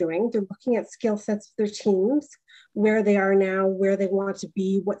managers are doing. They're looking at skill sets of their teams, where they are now, where they want to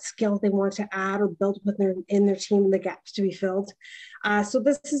be, what skills they want to add or build in their team, and the gaps to be filled. So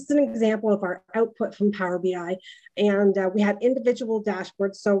this is an example of our output from Power BI. And we had individual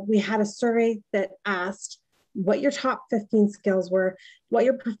dashboards. So we had a survey that asked what your top 15 skills were, what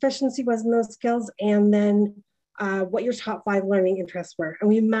your proficiency was in those skills, and then what your top 5 learning interests were. And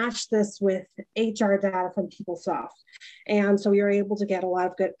we matched this with HR data from PeopleSoft. And so we were able to get a lot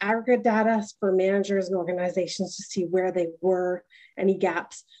of good aggregate data for managers and organizations to see where they were, any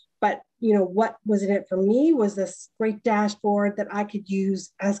gaps. But what was in it for me was this great dashboard that I could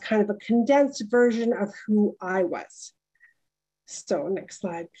use as kind of a condensed version of who I was. So next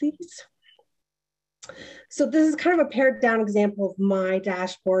slide, please. So this is kind of a pared down example of my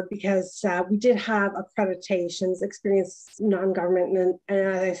dashboard because we did have accreditations, experience non-government, and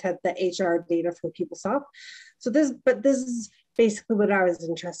as I said, the HR data from PeopleSoft. So this is basically what I was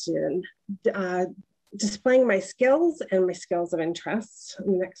interested in, displaying my skills and my skills of interest.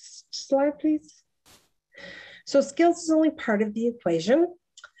 Next slide, please. So skills is only part of the equation.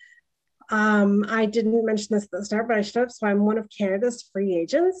 I didn't mention this at the start, but I should have. So I'm one of Canada's free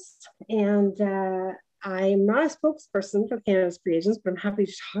agents, and I'm not a spokesperson for Canada's free agents, but I'm happy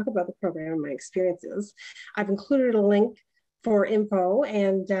to talk about the program and my experiences. I've included a link for info,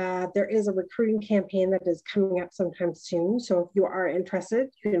 and there is a recruiting campaign that is coming up sometime soon. So if you are interested,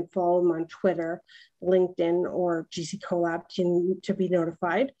 you can follow them on Twitter, LinkedIn, or GC Colab to be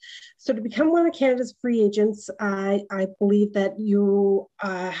notified. So to become one of Canada's free agents, I believe that you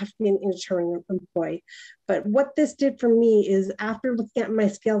have to be an indeterminate employee. But what this did for me is after looking at my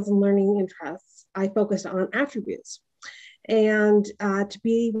skills and learning interests, I focused on attributes. And to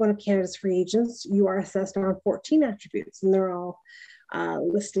be one of Canada's free agents, you are assessed on 14 attributes, and they're all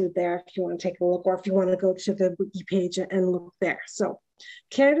listed there if you want to take a look, or if you want to go to the wiki page and look there. So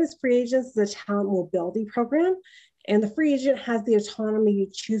Canada's free agents is a talent mobility program, and the free agent has the autonomy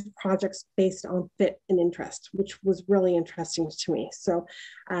to choose projects based on fit and interest, which was really interesting to me. So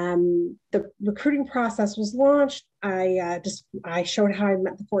the recruiting process was launched. I showed how I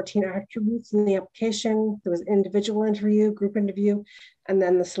met the 14 attributes in the application. There was an individual interview, group interview, and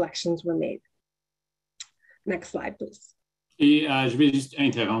then the selections were made. Next slide, please. Et je vais juste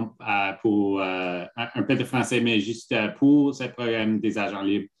interrompre pour un peu de français, mais juste pour ce programme des agents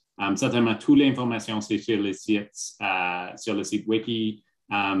libres. Certainement, toute l'information, c'est sur le site wiki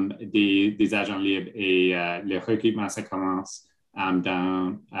des agents libres, et le recrutement, ça commence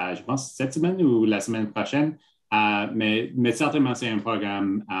dans, je pense, cette semaine ou la semaine prochaine. Mais certainement, c'est un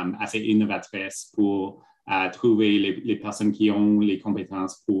programme assez innovateur pour trouver les personnes qui ont les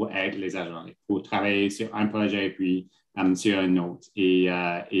compétences pour être les agents libres, pour travailler sur un projet puis sur un autre,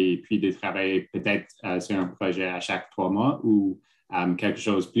 et puis de travailler peut-être sur un projet à chaque 3 mois ou quelque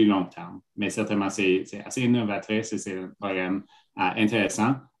chose plus long terme. Mais certainement, c'est assez innovateur et c'est un programme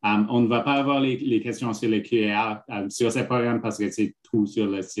intéressant. On ne va pas avoir les questions sur les QR sur ce programme parce que c'est tout sur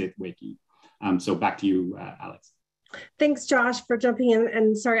le site wiki. So back to you, Alex. Thanks, Josh, for jumping in.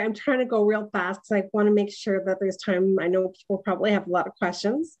 And sorry, I'm trying to go real fast because I want to make sure that there's time. I know people probably have a lot of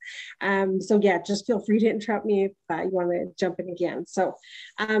questions. So yeah, just feel free to interrupt me if you want to jump in again. So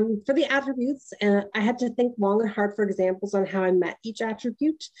for the attributes, I had to think long and hard for examples on how I met each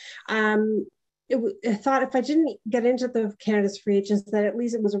attribute. I thought if I didn't get into the Canada's free agents, that at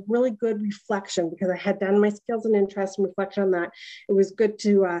least it was a really good reflection because I had done my skills and interests and reflection on that. It was good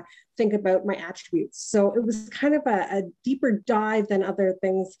to think about my attributes. So it was kind of a deeper dive than other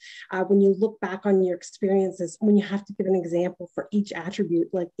things when you look back on your experiences, when you have to give an example for each attribute,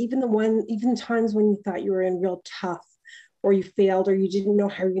 like even times when you thought you were in real tough or you failed or you didn't know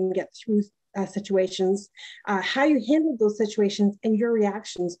how you're going to get through situations, how you handled those situations and your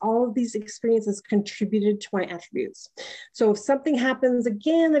reactions, all of these experiences contributed to my attributes. So if something happens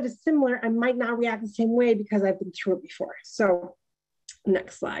again that is similar, I might not react the same way because I've been through it before. So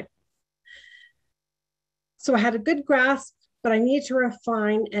next slide. So I had a good grasp, but I needed to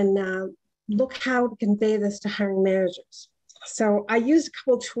refine and look how to convey this to hiring managers. So I used a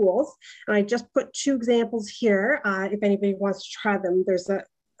couple of tools, and I just put 2 examples here. If anybody wants to try them, there's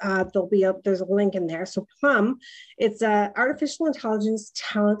a link in there. So Plum, it's an artificial intelligence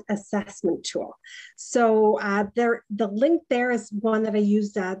talent assessment tool. So the link there is one that I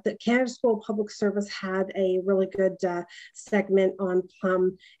used. The Canada School of Public Service had a really good segment on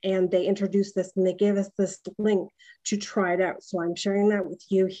Plum, and they introduced this and they gave us this link to try it out. So I'm sharing that with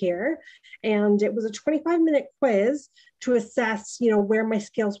you here. And it was a 25-minute quiz to assess, where my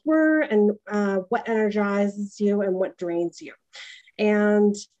skills were and what energizes you and what drains you.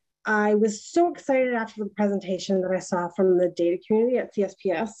 And I was so excited after the presentation that I saw from the data community at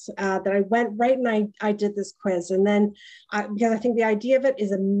CSPS that I went right and I did this quiz. And then, because I think the idea of it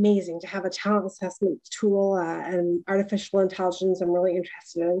is amazing to have a talent assessment tool and artificial intelligence I'm really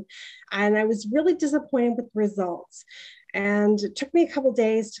interested in. And I was really disappointed with the results. And it took me a couple of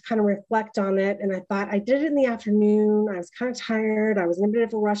days to kind of reflect on it. And I thought I did it in the afternoon. I was kind of tired. I was in a bit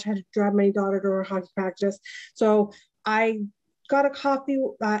of a rush. I had to drive my daughter to her hockey practice. So I got a coffee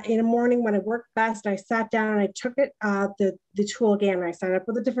in the morning when it worked best. I sat down and I took it, the tool again. I signed up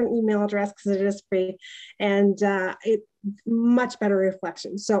with a different email address because it is free, and it much better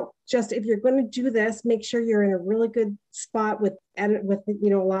reflection. So just if you're going to do this, make sure you're in a really good spot with a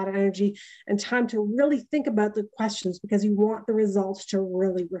lot of energy and time to really think about the questions, because you want the results to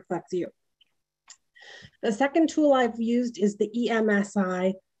really reflect you. The second tool I've used is the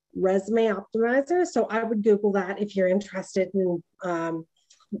EMSI resume optimizer. So I would Google that if you're interested in.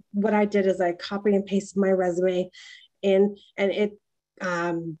 What I did is I copied and pasted my resume in, and it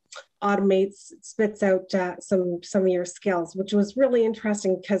automates, spits out some of your skills, which was really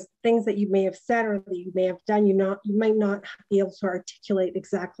interesting, because things that you may have said or that you may have done, you might not be able to articulate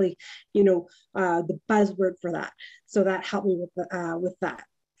exactly, the buzzword for that. So that helped me with that.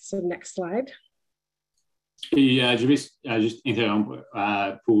 So next slide. Et je vais juste interrompre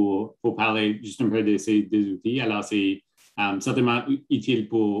pour parler juste un peu de ces deux outils. Alors, c'est certainement utile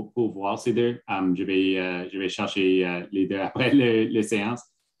pour voir ces deux. Je vais chercher les deux après la séance.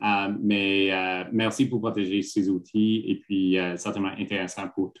 Mais merci pour partager ces outils, et puis certainement intéressant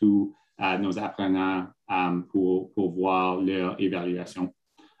pour tous nos apprenants pour voir leur évaluation.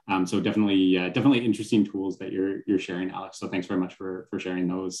 So definitely interesting tools that you're sharing, Alex. So thanks very much for sharing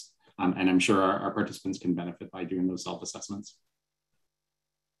those. And I'm sure our participants can benefit by doing those self-assessments.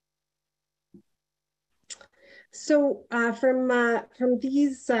 So from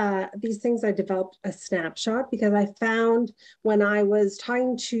these things, I developed a snapshot, because I found when I was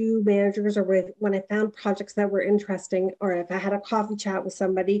talking to managers, or when I found projects that were interesting, or if I had a coffee chat with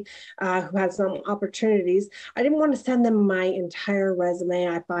somebody who had some opportunities, I didn't want to send them my entire resume.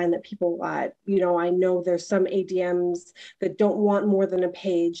 I find that people, I know there's some ADMs that don't want more than a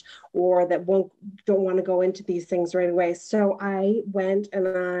page, or that don't want to go into these things right away. So I went and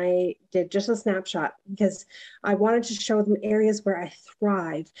I did just a snapshot, because I wanted to show them areas where I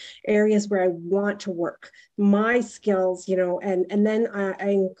thrive, areas where I want to work, my skills, and then I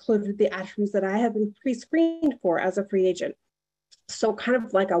included the attributes that I have been pre-screened for as a free agent. So kind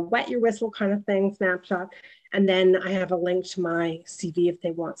of like a wet your whistle kind of thing, snapshot. And then I have a link to my CV if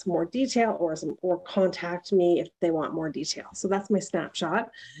they want some more detail, or contact me if they want more detail. So that's my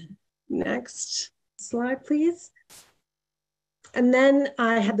snapshot. Next slide, please. And then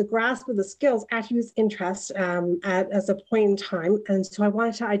I had the grasp of the skills, attributes, interests as a point in time. And so I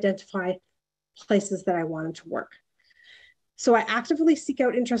wanted to identify places that I wanted to work. So I actively seek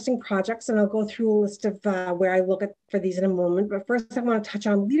out interesting projects, and I'll go through a list of where I look at for these in a moment. But first, I want to touch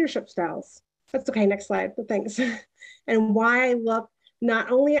on leadership styles. That's okay, next slide, but thanks. And why I look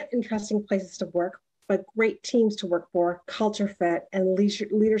not only at interesting places to work, but great teams to work for, culture fit, and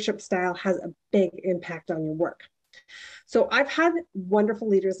leadership style has a big impact on your work. So I've had wonderful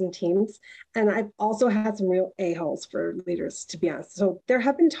leaders and teams, and I've also had some real a-holes for leaders, to be honest. So there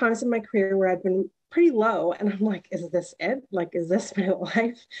have been times in my career where I've been pretty low, and I'm like, is this it? Like, is this my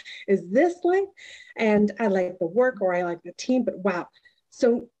life? Is this life? And I like the work, or I like the team, but wow.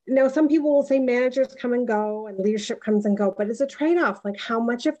 So now some people will say managers come and go and leadership comes and go, but it's a trade-off. Like, how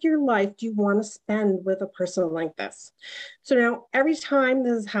much of your life do you want to spend with a person like this? So now every time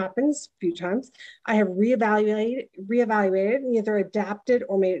this happens, a few times, I have reevaluated and either adapted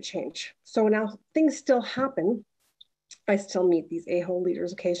or made a change. So now things still happen. I still meet these a-hole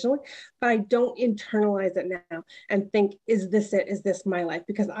leaders occasionally, but I don't internalize it now and think, is this it? Is this my life?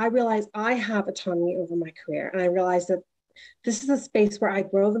 Because I realize I have autonomy over my career, and I realize that this is a space where I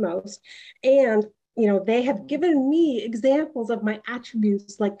grow the most. And, they have given me examples of my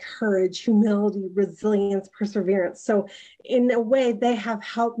attributes like courage, humility, resilience, perseverance. So in a way, they have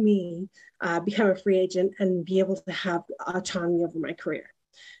helped me become a free agent and be able to have autonomy over my career.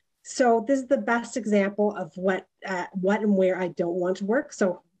 So this is the best example of what and where I don't want to work.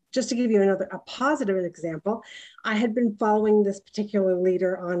 So just to give you a positive example, I had been following this particular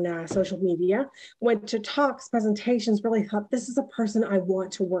leader on social media, went to talks, presentations, really thought, this is a person I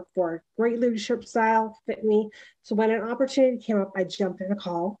want to work for. Great leadership style, fit me. So when an opportunity came up, I jumped in a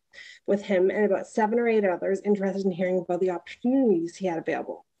call with him and about 7 or 8 others interested in hearing about the opportunities he had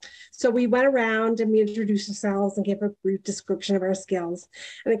available. So we went around and we introduced ourselves and gave a brief description of our skills.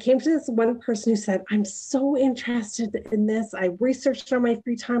 And it came to this one person who said, I'm so interested in this. I researched on my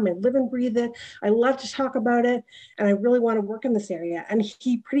free time. I live and breathe it. I love to talk about it. And I really want to work in this area. And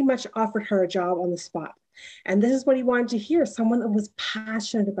he pretty much offered her a job on the spot. And this is what he wanted to hear, someone that was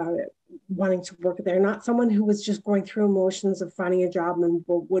passionate about it, wanting to work there, not someone who was just going through emotions of finding a job and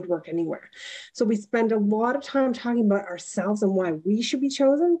would work anywhere. So we spend a lot of time talking about ourselves and why we should be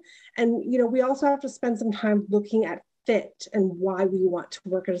chosen. And, you know, we also have to spend some time looking at fit and why we want to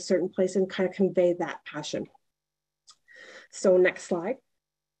work at a certain place and kind of convey that passion. So next slide.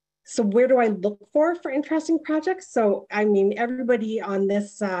 So where do I look for interesting projects? So, I mean, everybody on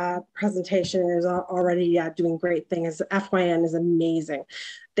this presentation is already doing great things. FYN is amazing.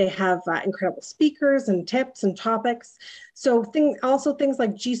 They have incredible speakers and tips and topics. So also things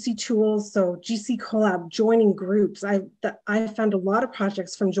like GC tools, so GC Collab, joining groups. I found a lot of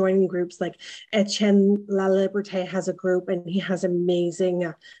projects from joining groups, like Etienne La Liberté has a group and he has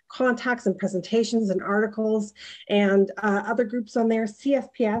amazing contacts and presentations and articles, and other groups on there,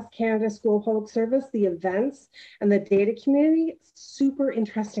 CSPS, Canada School of Public Service, the events and the data community, super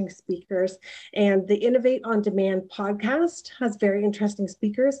interesting speakers. And the Innovate on Demand podcast has very interesting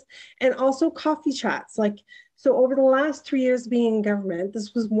speakers, and also coffee chats. So over the last 3 years being in government,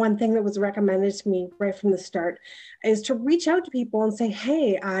 this was one thing that was recommended to me right from the start, is to reach out to people and say,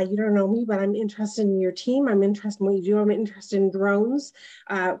 hey, you don't know me, but I'm interested in your team. I'm interested in what you do. I'm interested in drones.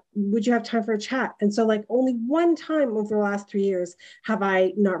 Would you have time for a chat? And so like only one time over the last 3 years have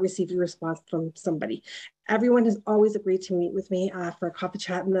I not received a response from somebody. Everyone has always agreed to meet with me for a coffee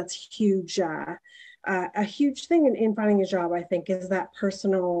chat, and that's huge. A huge thing in finding a job, I think, is that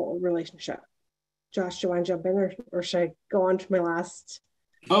personal relationship. Josh, do you want to jump in, or should I go on to my last?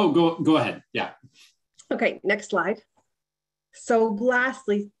 Oh, go ahead. Yeah. Okay, next slide. So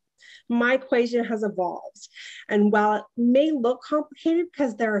lastly, my equation has evolved. And while it may look complicated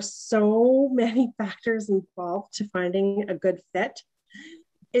because there are so many factors involved to finding a good fit,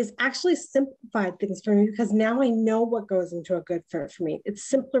 is actually simplified things for me, because now I know what goes into a good fit for me. It's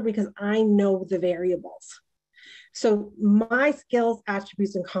simpler because I know the variables. So my skills,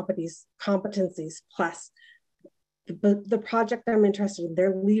 attributes, and competencies, plus the project I'm interested in,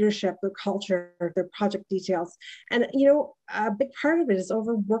 their leadership, their culture, their project details. And, you know, a big part of it is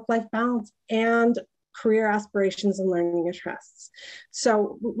over work-life balance and career aspirations and learning interests.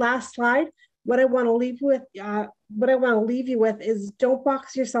 So last slide, what I want to leave you with is, don't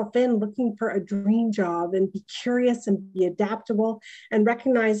box yourself in looking for a dream job, and be curious and be adaptable, and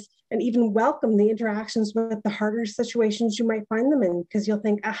recognize and even welcome the interactions with the harder situations you might find them in, because you'll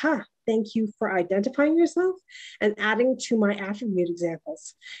think, aha, thank you for identifying yourself and adding to my attribute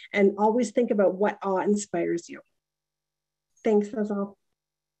examples. And always think about what awe inspires you. Thanks, that's all.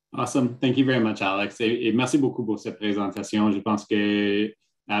 Awesome. Thank you very much, Alex. Et merci beaucoup pour cette présentation. Je pense que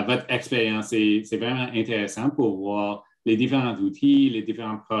votre expérience, c'est vraiment intéressant pour voir les différents outils, les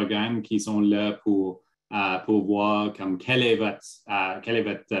différents programmes qui sont là pour voir comme quelle est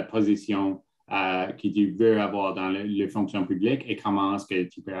votre position que tu veux avoir dans les fonctions publiques, et comment est-ce que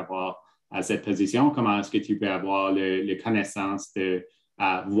tu peux avoir cette position, comment est-ce que tu peux avoir les connaissances de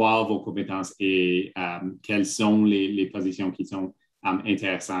voir vos compétences et quelles sont les positions qui sont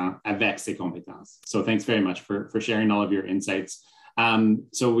intéressantes avec ces compétences. So thanks very much for sharing all of your insights.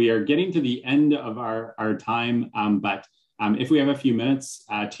 So we are getting to the end of our time, but if we have a few minutes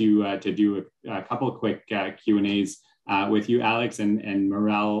to do a couple of quick Q&As with you, Alex, and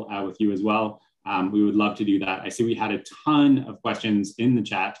Morel with you as well, we would love to do that. I see we had a ton of questions in the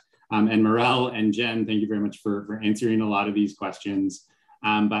chat, and Morel and Jen, thank you very much for answering a lot of these questions.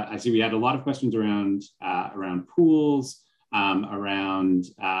 But I see we had a lot of questions around pools, around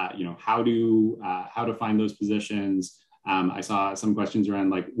you know, how to find those positions. I saw some questions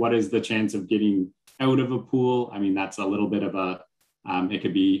around like, what is the chance of getting out of a pool? I mean, that's a little bit of it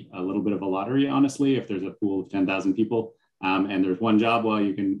could be a little bit of a lottery, honestly, if there's a pool of 10,000 people and there's one job, well,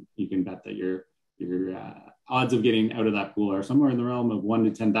 you can bet that your odds of getting out of that pool are somewhere in the realm of 1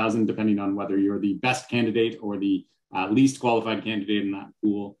 to 10,000, depending on whether you're the best candidate or the least qualified candidate in that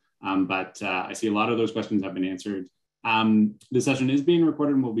pool. But I see a lot of those questions have been answered. The session is being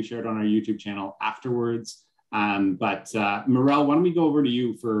recorded and will be shared on our YouTube channel afterwards. But Morel, why don't we go over to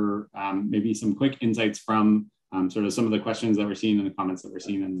you for maybe some quick insights from sort of some of the questions that we're seeing in the comments that we're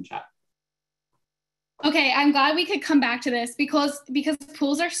seeing in the chat. Okay, I'm glad we could come back to this because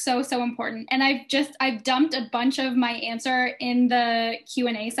pools are so important. And I've dumped a bunch of my answer in the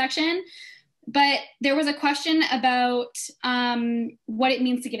Q&A section, but there was a question about what it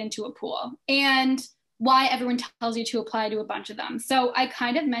means to get into a pool and why everyone tells you to apply to a bunch of them. So I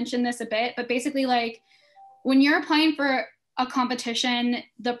kind of mentioned this a bit, but basically, like, when you're applying for a competition,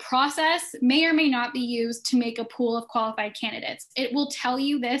 the process may or may not be used to make a pool of qualified candidates. It will tell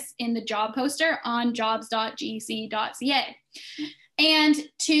you this in the job poster on jobs.gc.ca. And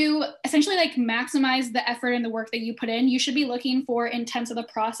to essentially like maximize the effort and the work that you put in, you should be looking for intents of the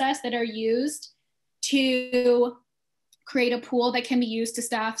process that are used to create a pool that can be used to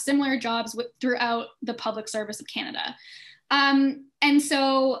staff similar jobs throughout the public service of Canada. And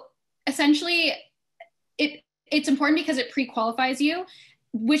so essentially it's important because it pre-qualifies you,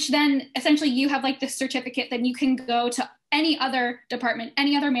 which then essentially you have like this certificate that you can go to any other department,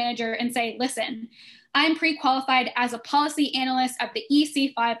 any other manager and say, listen, I'm pre-qualified as a policy analyst at the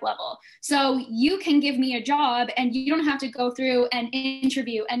EC5 level. So you can give me a job and you don't have to go through an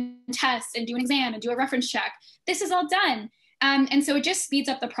interview and test and do an exam and do a reference check. This is all done. And so it just speeds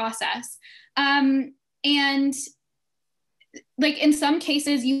up the process. And like in some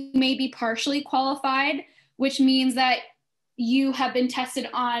cases, you may be partially qualified, which means that you have been tested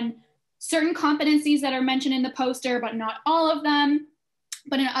on certain competencies that are mentioned in the poster, but not all of them.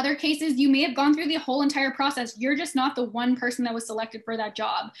 But in other cases, you may have gone through the whole entire process. You're just not the one person that was selected for that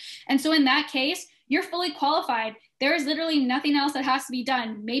job. And so in that case, you're fully qualified. There is literally nothing else that has to be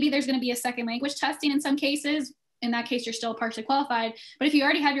done. Maybe there's going to be a second language testing in some cases. In that case, you're still partially qualified. But if you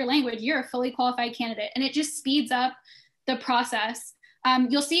already have your language, you're a fully qualified candidate. And it just speeds up the process.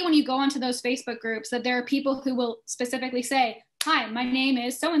 You'll see when you go onto those Facebook groups that there are people who will specifically say, hi, my name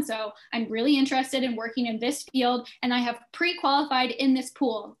is so-and-so. I'm really interested in working in this field and I have pre-qualified in this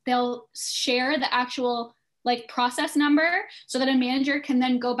pool. They'll share the actual like process number so that a manager can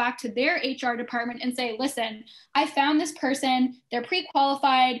then go back to their HR department and say, listen, I found this person, they're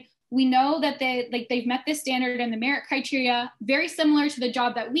pre-qualified. We know that they've met this standard and the merit criteria, very similar to the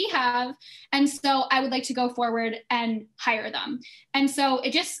job that we have. And so I would like to go forward and hire them. And so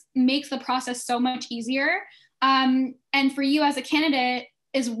it just makes the process so much easier. And for you as a candidate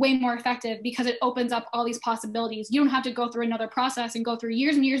is way more effective because it opens up all these possibilities. You don't have to go through another process and go through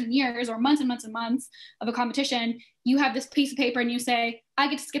years and years and years or months and months and months of a competition. You have this piece of paper and you say, I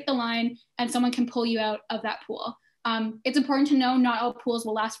get to skip the line and someone can pull you out of that pool. It's important to know not all pools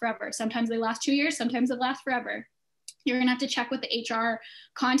will last forever. Sometimes they last 2 years, sometimes they last forever. You're gonna have to check with the HR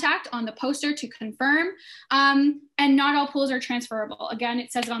contact on the poster to confirm. And not all pools are transferable. Again,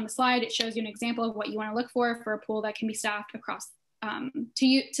 it says it on the slide. It shows you an example of what you wanna look for a pool that can be staffed across,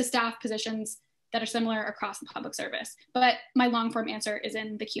 to staff positions that are similar across the public service. But my long form answer is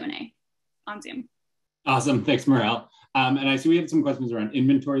in the Q&A on Zoom. Awesome, thanks Morel. And I see we have some questions around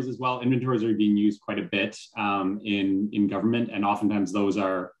inventories as well. Inventories are being used quite a bit in government, and oftentimes those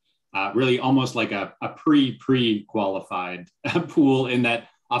are really almost like a pre-qualified pool in that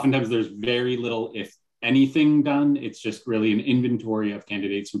oftentimes there's very little, if anything, done. It's just really an inventory of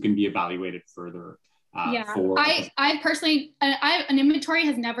candidates who can be evaluated further. I personally, an inventory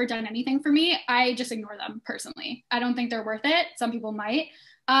has never done anything for me. I just ignore them personally. I don't think they're worth it. Some people might.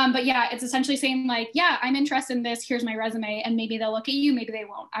 But yeah, it's essentially saying like, yeah, I'm interested in this. Here's my resume. And maybe they'll look at you, maybe they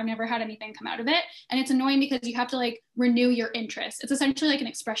won't. I've never had anything come out of it. And it's annoying because you have to like renew your interest. It's essentially like an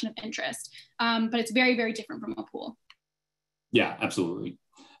expression of interest, but it's very, very different from a pool. Yeah, absolutely.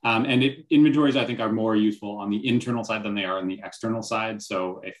 And inventories, I think, are more useful on the internal side than they are on the external side.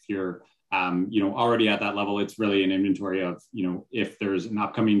 So if you're already at that level, it's really an inventory of, if there's an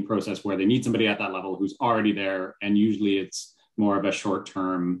upcoming process where they need somebody at that level who's already there, and usually it's more of a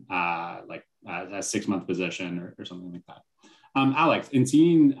short-term, like a 6-month position or something like that. Alex, in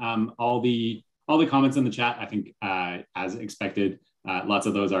seeing all the comments in the chat, I think as expected, lots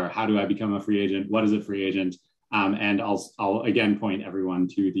of those are, how do I become a free agent? What is a free agent? And I'll again point everyone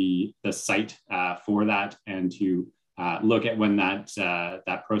to the site for that, and to look at when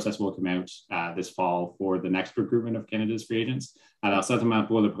that process will come out this fall for the next recruitment of Canada's free agents. Alors, certainement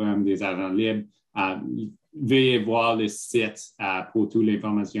pour le programme des agents libres, veuillez voir le site pour toutes les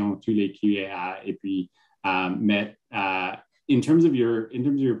informations, tous les QA, et puis, mais in terms of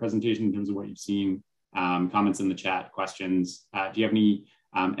your presentation, in terms of what you've seen, comments in the chat, questions, do you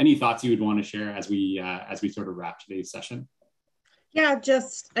have any thoughts you would want to share as we sort of wrap today's session? Yeah,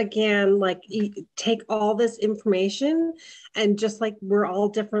 just again, like take all this information and just like we're all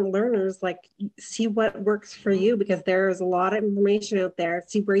different learners, like see what works for you, because there's a lot of information out there.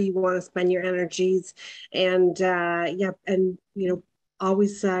 See where you want to spend your energies, and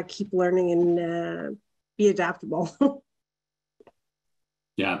always keep learning and be adaptable.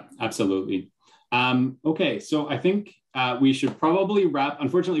 Yeah, absolutely. Okay, so I think we should probably wrap.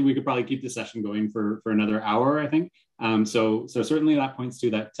 Unfortunately, we could probably keep the session going for another hour, I think. So certainly that points to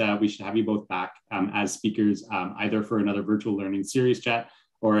that we should have you both back as speakers, either for another virtual learning series chat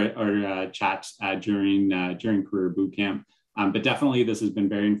or a chat during Career Bootcamp. But definitely this has been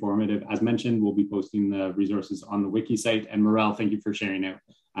very informative. As mentioned, we'll be posting the resources on the wiki site. And Morel, thank you for sharing out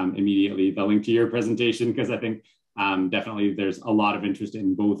immediately the link to your presentation, because I think Definitely, there's a lot of interest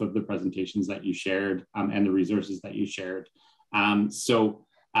in both of the presentations that you shared and the resources that you shared.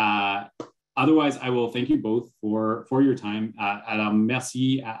 Otherwise, I will thank you both for your time. Alors,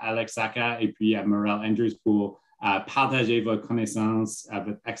 merci à Alex Saka et puis à Morel Andrews pour partager votre connaissance,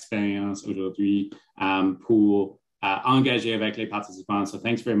 votre expérience aujourd'hui pour engager avec les participants. So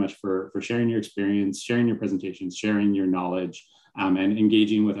thanks very much for sharing your experience, sharing your presentations, sharing your knowledge, and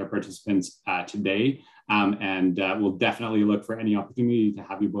engaging with our participants today. We'll definitely look for any opportunity to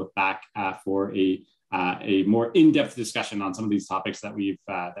have you both back for a more in-depth discussion on some of these topics that we've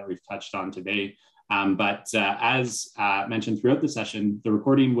touched on today. As mentioned throughout the session, the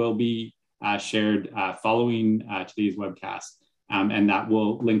recording will be shared following today's webcast, and that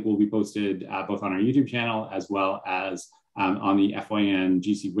link will be posted both on our YouTube channel as well as on the FYN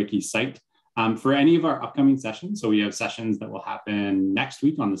GC Wiki site. For any of our upcoming sessions, so we have sessions that will happen next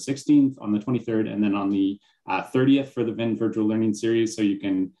week on the 16th, on the 23rd, and then on the 30th for the VIN Virtual Learning Series. So you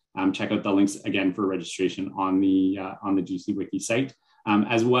can check out the links again for registration on the GC Wiki site,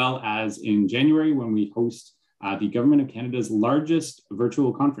 as well as in January when we host the Government of Canada's largest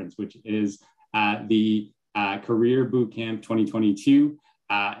virtual conference, which is the Career Bootcamp 2022,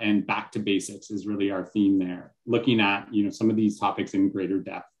 and Back to Basics is really our theme there, looking at some of these topics in greater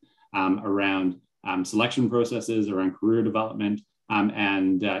depth around selection processes, around career development,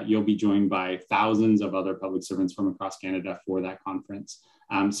 and you'll be joined by thousands of other public servants from across Canada for that conference.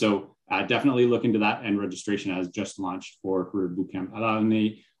 So definitely look into that, and registration has just launched for Career Bootcamp. Alors,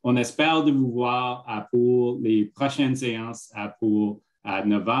 on espère de vous voir pour les prochaines séances pour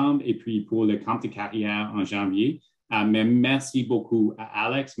novembre et puis pour le camp de carrière en janvier. Mais merci beaucoup à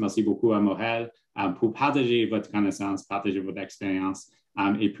Alex, merci beaucoup à Morel pour partager votre connaissance, partager votre expérience,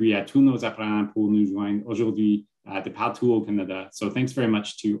 et puis à tous nos apprenants pour nous joindre aujourd'hui de partout au Canada. So thanks very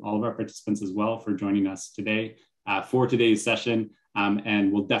much to all of our participants as well for joining us today for today's session.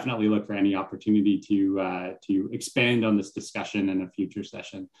 And we'll definitely look for any opportunity to expand on this discussion in a future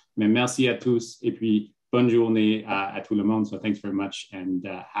session. Mais merci à tous, et puis bonne journée à tout le monde. So thanks very much, and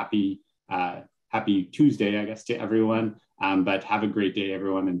happy Tuesday, I guess, to everyone. But have a great day,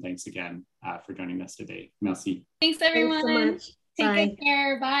 everyone, and thanks again for joining us today. Merci. Thanks, everyone. Thanks so much. Take good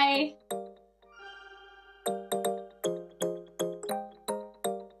care. Bye.